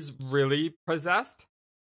is really possessed.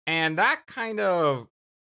 And that kind of,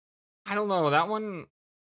 I don't know, that one,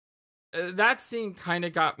 that scene kind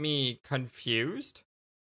of got me confused.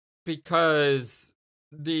 Because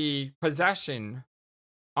the possession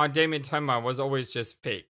on Damien Tenma was always just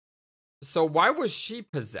fake. So why was she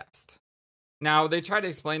possessed? Now, they tried to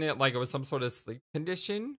explain it like it was some sort of sleep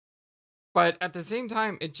condition. But at the same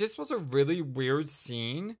time, it just was a really weird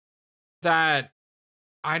scene that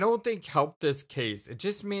I don't think helped this case. It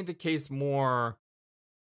just made the case more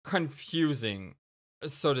confusing,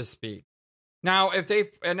 so to speak. Now, if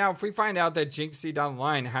we find out that Jinxie down the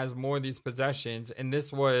line has more of these possessions and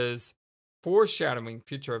this was foreshadowing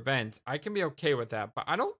future events, I can be okay with that. But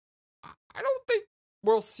I don't think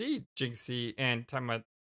we'll see Jinxie and Tenma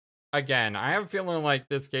again. I have a feeling like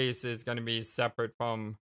this case is going to be separate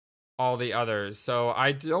from all the others. So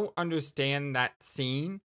I don't understand that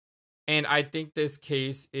scene. And I think this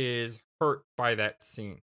case is hurt by that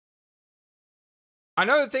scene.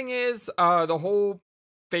 Another thing is the whole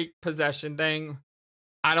fake possession thing.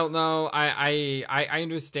 I don't know. I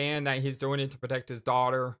understand that he's doing it to protect his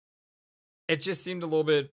daughter. It just seemed a little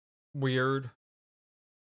bit weird.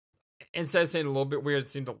 Instead of saying a little bit weird, it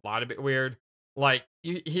seemed a lot of bit weird. Like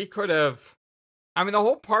he could have. I mean, the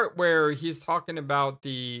whole part where he's talking about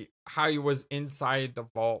how he was inside the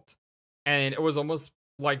vault, and it was almost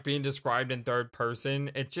like being described in third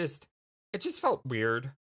person. It just felt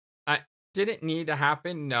weird. Did it need to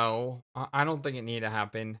happen? No, I don't think it needed to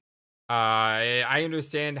happen. I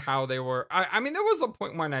understand how they were. I mean, there was a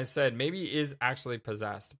point when I said maybe he is actually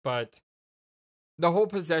possessed, but the whole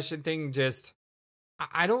possession thing just,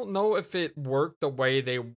 I don't know if it worked the way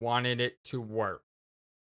they wanted it to work.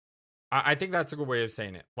 I think that's a good way of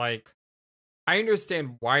saying it. Like, I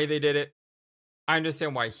understand why they did it. I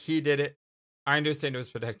understand why he did it. I understand it was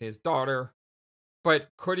protecting his daughter. But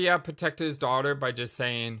could he have protected his daughter by just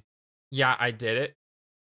saying, yeah, I did it?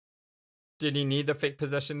 Did he need the fake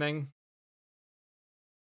possession thing?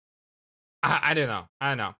 I don't know.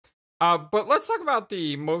 I don't know. But let's talk about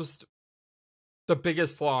the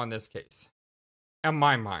biggest flaw in this case, in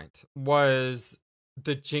my mind, was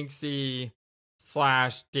the Jinxie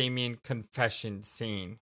 / Damien confession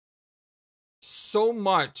scene. So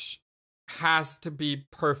much has to be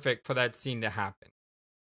perfect for that scene to happen.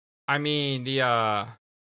 I mean, the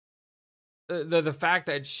fact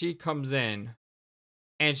that she comes in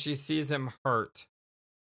and she sees him hurt,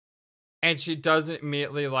 and she doesn't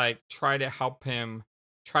immediately like try to help him,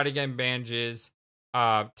 try to get him bandages,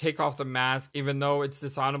 take off the mask, even though it's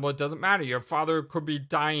dishonorable. It doesn't matter. Your father could be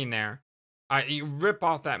dying there. You rip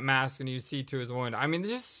off that mask and you see to his wound. I mean,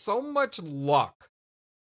 there's just so much luck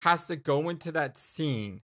has to go into that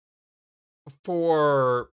scene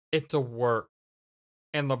for it to work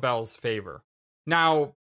in LaBelle's favor.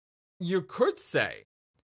 Now, you could say,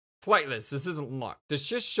 Flightless, this isn't luck. This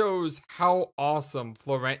just shows how awesome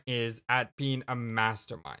Florent is at being a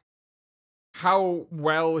mastermind. How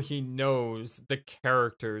well he knows the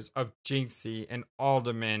characters of Jinxie and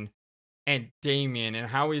Alderman and Damien, and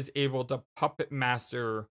how he's able to puppet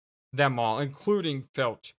master them all, including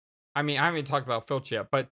Filch. I mean, I haven't talked about Filch yet,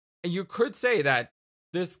 but you could say that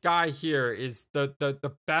this guy here is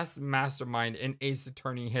the best mastermind in Ace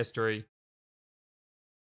Attorney history.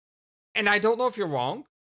 And I don't know if you're wrong,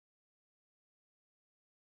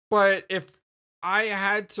 but if I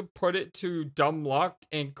had to put it to dumb luck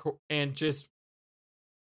and just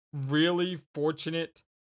really fortunate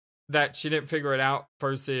that she didn't figure it out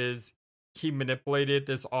versus he manipulated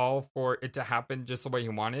this all for it to happen just the way he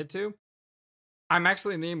wanted it to, I'm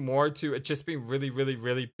actually leaning more to it just being really, really,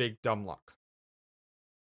 really big dumb luck.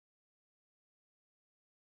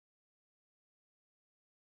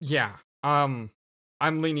 Yeah, I'm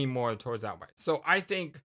leaning more towards that way. So I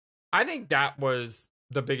think that was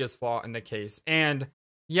the biggest flaw in the case. And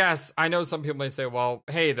yes, I know some people may say, well,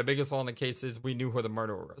 hey, the biggest flaw in the case is we knew who the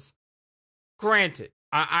murderer was. Granted,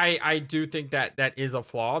 I do think that is a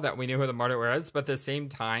flaw, that we knew who the murderer was, but at the same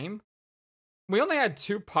time, we only had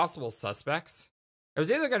two possible suspects. It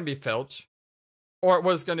was either going to be Filch or it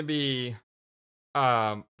was going to be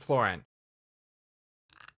Florent.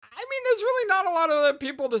 I mean, there's really not a lot of other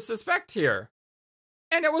people to suspect here.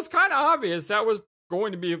 And it was kind of obvious that was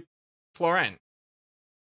going to be Florent.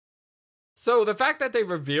 So the fact that they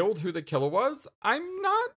revealed who the killer was, I'm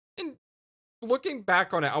not looking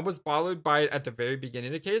back on it. I was bothered by it at the very beginning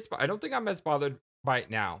of the case, but I don't think I'm as bothered by it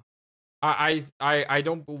now. I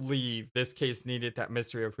don't believe this case needed that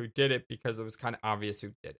mystery of who did it because it was kind of obvious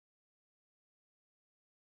who did it.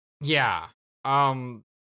 Yeah.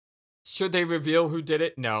 Should they reveal who did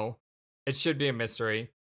it? No. It should be a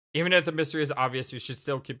mystery. Even if the mystery is obvious, you should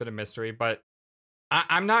still keep it a mystery, but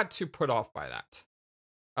I'm not too put off by that.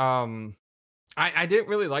 I didn't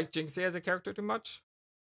really like Jinxie as a character too much.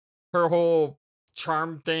 Her whole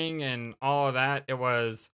charm thing and all of that, it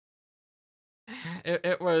was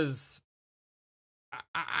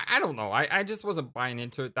I don't know. I just wasn't buying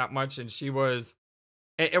into it that much, and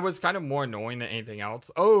it was kind of more annoying than anything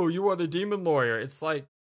else. Oh, you are the demon lawyer. It's like,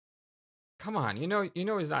 come on, you know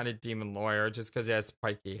he's not a demon lawyer just because he has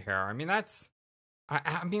spiky hair. I mean, I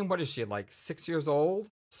mean, what is she, like 6 years old?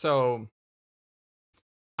 So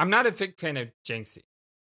I'm not a big fan of Jinxie.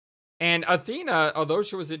 And Athena, although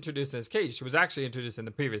she was introduced in this case, she was actually introduced in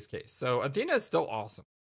the previous case. So Athena is still awesome.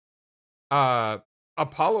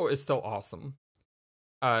 Apollo is still awesome.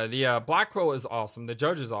 The Black Quill is awesome. The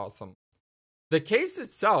judge is awesome. The case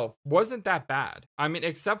itself wasn't that bad. I mean,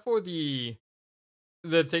 except for the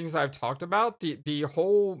things I've talked about, the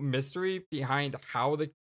whole mystery behind how the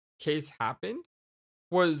case happened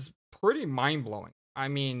was pretty mind-blowing. I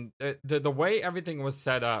mean, the way everything was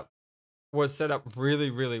set up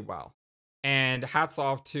really, really well. And hats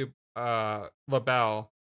off to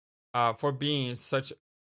LaBelle for being such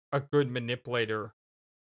a good manipulator.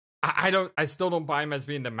 I still don't buy him as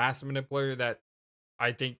being the master manipulator that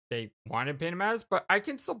I think they wanted to paint him as, but I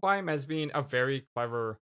can still buy him as being a very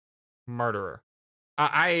clever murderer.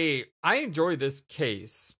 I enjoy this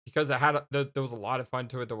case because there was a lot of fun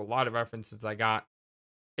to it. There were a lot of references I got.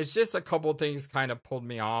 It's just a couple things kind of pulled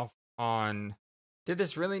me off on, did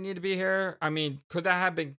this really need to be here? I mean, could that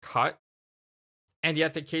have been cut and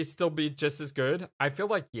yet the case still be just as good? I feel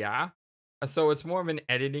like, yeah. So it's more of an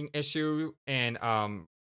editing issue and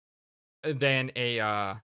than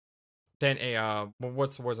a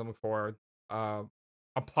what's the words I'm looking for?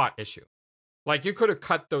 a plot issue. Like, you could have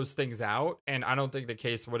cut those things out, and I don't think the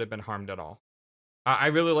case would have been harmed at all. I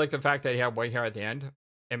really like the fact that he had white hair at the end.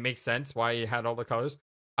 It makes sense why he had all the colors.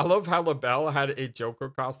 I love how LaBelle had a Joker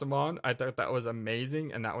costume on. I thought that was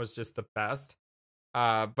amazing, and that was just the best.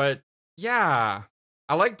 But yeah,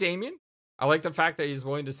 I like Damien. I like the fact that he's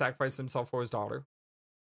willing to sacrifice himself for his daughter.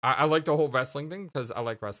 I like the whole wrestling thing because I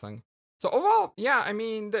like wrestling. So overall, yeah, I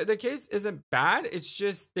mean, the case isn't bad. It's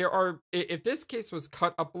just if this case was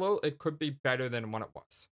cut up a little, it could be better than what it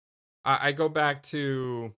was. I go back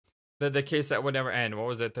to the case that would never end. What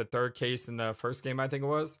was it? The third case in the first game, I think it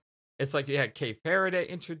was. It's like you had Kay Faraday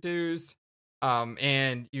introduced,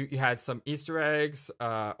 and you had some Easter eggs,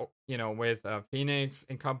 with Phoenix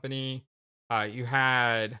and company. You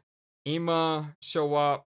had Emma show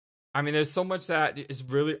up. I mean, there's so much that is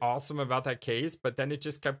really awesome about that case, but then it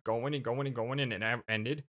just kept going and going and going, and it never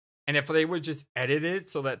ended. And if they would just edit it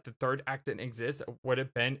so that the third act didn't exist, it would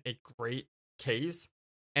have been a great case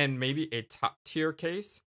and maybe a top tier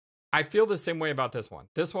case. I feel the same way about this one.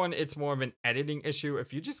 This one, it's more of an editing issue.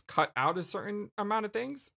 If you just cut out a certain amount of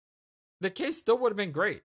things, the case still would have been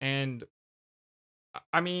great. And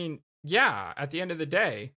I mean, yeah, at the end of the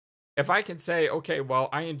day, if I can say, okay, well,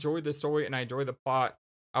 I enjoyed the story and I enjoyed the plot,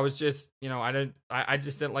 I was just, I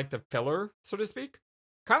just didn't like the filler, so to speak.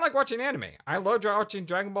 Kind of like watching anime. I love watching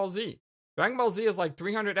Dragon Ball Z. Dragon Ball Z is like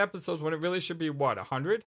 300 episodes when it really should be,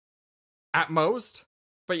 100? At most?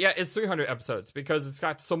 But yeah, it's 300 episodes because it's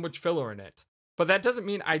got so much filler in it. But that doesn't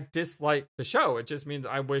mean I dislike the show. It just means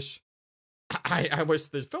I wish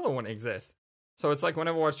this filler wouldn't exist. So it's like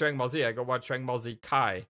whenever I watch Dragon Ball Z, I go watch Dragon Ball Z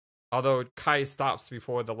Kai. Although Kai stops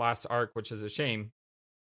before the last arc, which is a shame.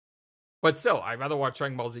 But still, I'd rather watch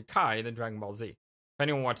Dragon Ball Z Kai than Dragon Ball Z. If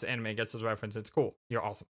anyone watches the anime and gets those references, it's cool. You're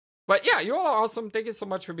awesome. But yeah, you all are awesome. Thank you so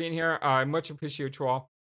much for being here. I much appreciate you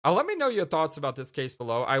all. Let me know your thoughts about this case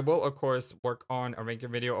below. I will, of course, work on a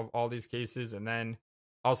ranking video of all these cases, and then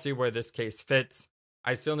I'll see where this case fits.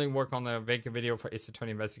 I still need to work on the ranking video for Ace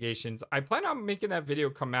Attorney Investigations. I plan on making that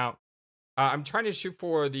video come out. I'm trying to shoot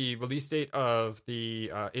for the release date of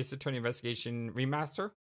the Ace Attorney Investigation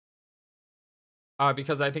Remaster.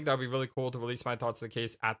 Because I think that would be really cool to release my thoughts of the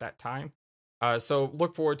case at that time. So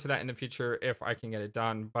look forward to that in the future if I can get it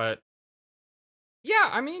done. But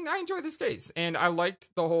yeah, I mean, I enjoyed this case, and I liked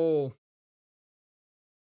the whole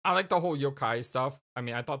yokai stuff. I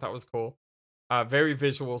mean, I thought that was cool. Very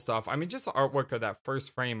visual stuff. I mean, just the artwork of that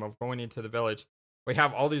first frame of going into the village. We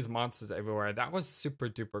have all these monsters everywhere. That was super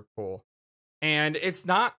duper cool. And it's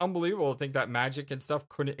not unbelievable to think that magic and stuff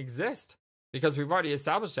couldn't exist, because we've already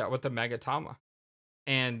established that with the Magatama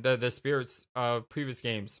and the spirits of previous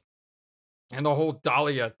games and the whole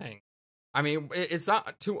Dahlia thing. I mean, it's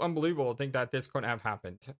not too unbelievable to think that this couldn't have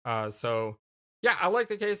happened. So yeah, I like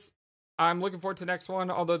the case. I'm looking forward to the next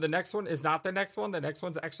one, although the next one is not the next one. The next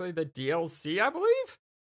one's actually the DLC, I believe,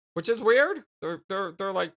 which is weird.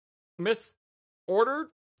 They're like misordered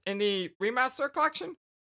in the remaster collection.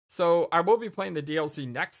 So I will be playing the DLC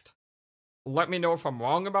next. Let me know if I'm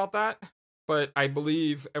wrong about that, but I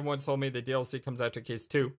believe everyone told me the DLC comes after case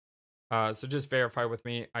 2. So just verify with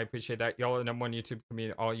me. I appreciate that. Y'all are the number one YouTube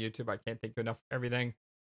community, all YouTube. I can't thank you enough for everything.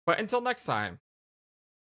 But until next time,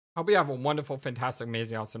 hope you have a wonderful, fantastic,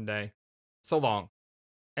 amazing, awesome day. So long,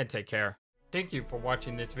 and take care. Thank you for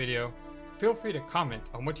watching this video. Feel free to comment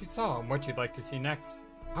on what you saw and what you'd like to see next.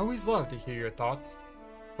 I always love to hear your thoughts.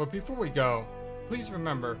 But before we go, please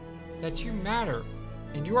remember that you matter,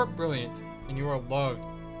 and you are brilliant, and you are loved,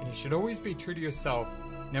 and you should always be true to yourself.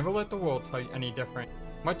 Never let the world tell you any different.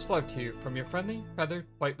 Much love to you from your friendly, feathered,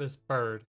 flightless bird.